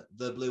on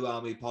the Blue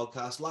Army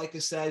podcast. Like I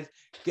said,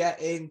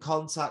 get in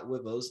contact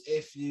with us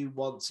if you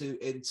want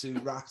to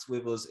interact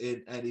with us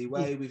in any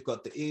way. We've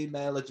got the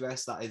email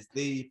address, that is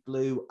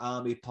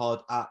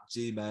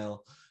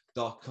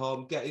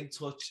thebluearmypod@gmail.com. Get in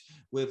touch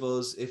with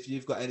us if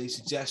you've got any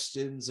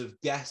suggestions of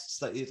guests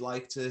that you'd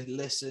like to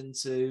listen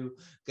to,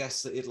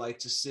 guests that you'd like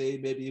to see.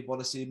 Maybe you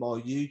want to see more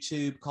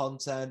YouTube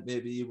content.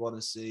 Maybe you want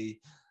to see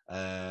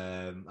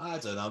I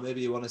don't know,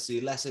 maybe you want to see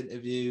less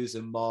interviews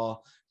and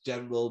more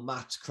general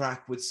match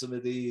crack with some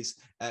of these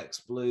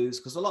ex-Blues,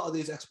 because a lot of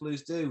these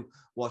ex-Blues do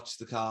watch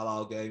the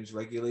Carlisle games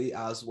regularly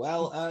as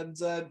well. And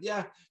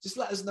just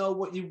let us know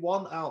what you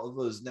want out of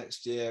us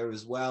next year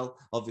as well.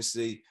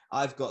 Obviously,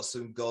 I've got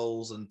some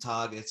goals and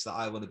targets that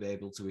I want to be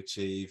able to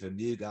achieve, and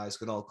you guys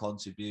can all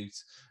contribute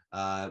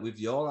with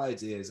your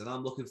ideas, and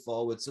I'm looking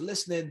forward to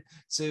listening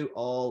to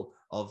all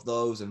of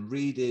those and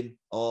reading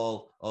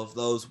all of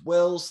those.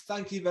 Wills,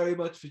 thank you very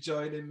much for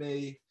joining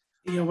me.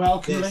 You're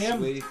welcome, this Liam.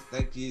 Week.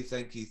 Thank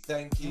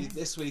you.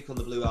 This week on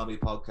the Blue Army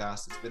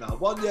podcast, it's been our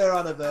 1 year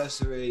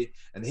anniversary,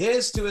 and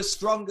here's to a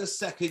stronger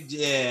second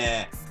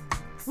year.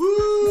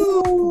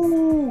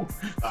 Woo!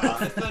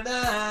 Bye for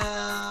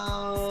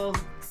now.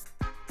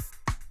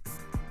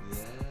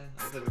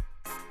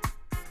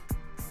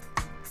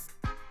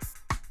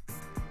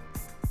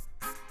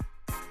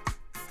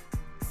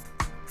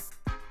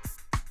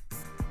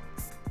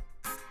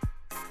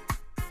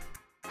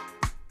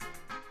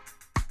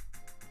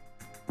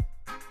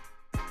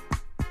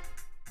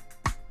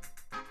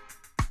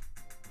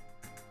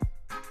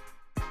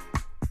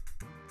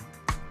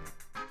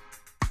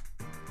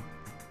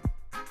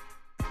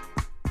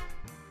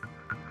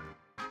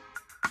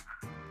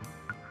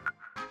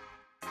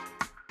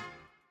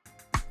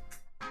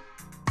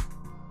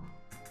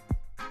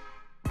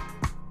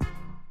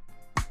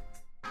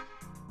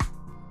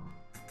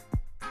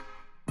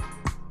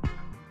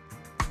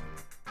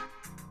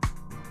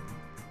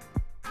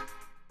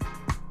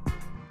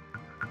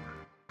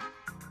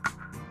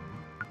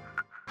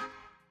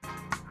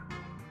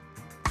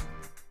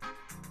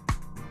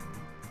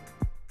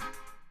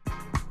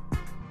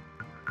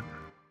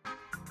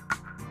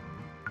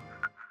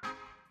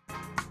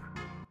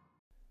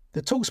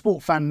 The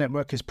TalkSport Fan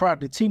Network is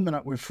proudly teaming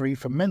up with Free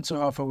for Mental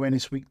Health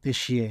Awareness Week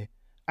this year.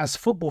 As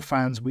football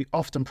fans, we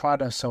often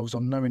pride ourselves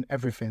on knowing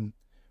everything,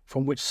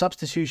 from which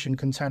substitution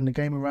can turn the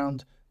game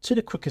around to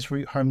the quickest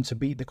route home to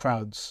beat the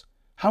crowds.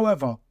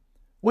 However,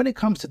 when it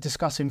comes to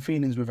discussing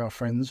feelings with our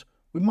friends,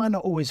 we might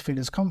not always feel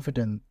as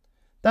confident.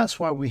 That's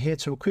why we're here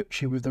to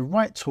equip you with the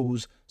right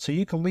tools so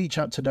you can reach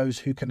out to those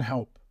who can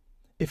help.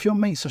 If your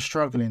mates are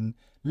struggling,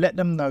 let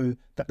them know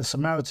that the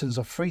Samaritans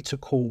are free to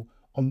call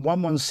on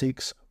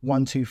 116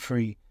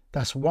 123.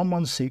 That's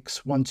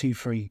 116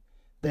 123.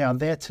 They are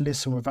there to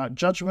listen without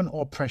judgment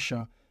or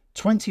pressure,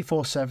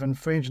 24/7,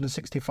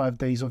 365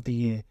 days of the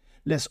year.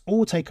 Let's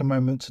all take a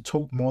moment to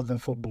talk more than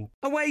football.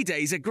 Away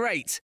days are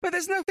great, but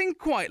there's nothing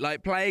quite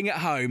like playing at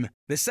home.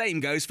 The same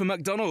goes for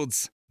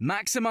McDonald's.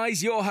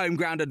 Maximise your home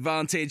ground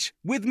advantage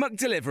with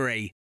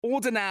McDelivery.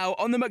 Order now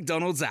on the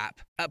McDonald's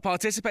app. At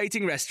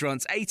participating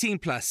restaurants, 18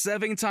 plus,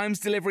 serving times,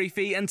 delivery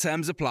fee and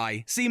terms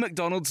apply. See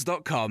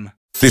mcdonalds.com.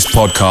 This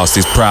podcast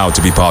is proud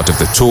to be part of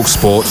the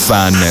TalkSport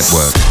Fan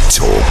Network.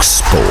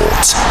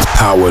 TalkSport.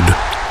 Powered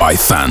by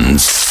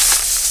fans.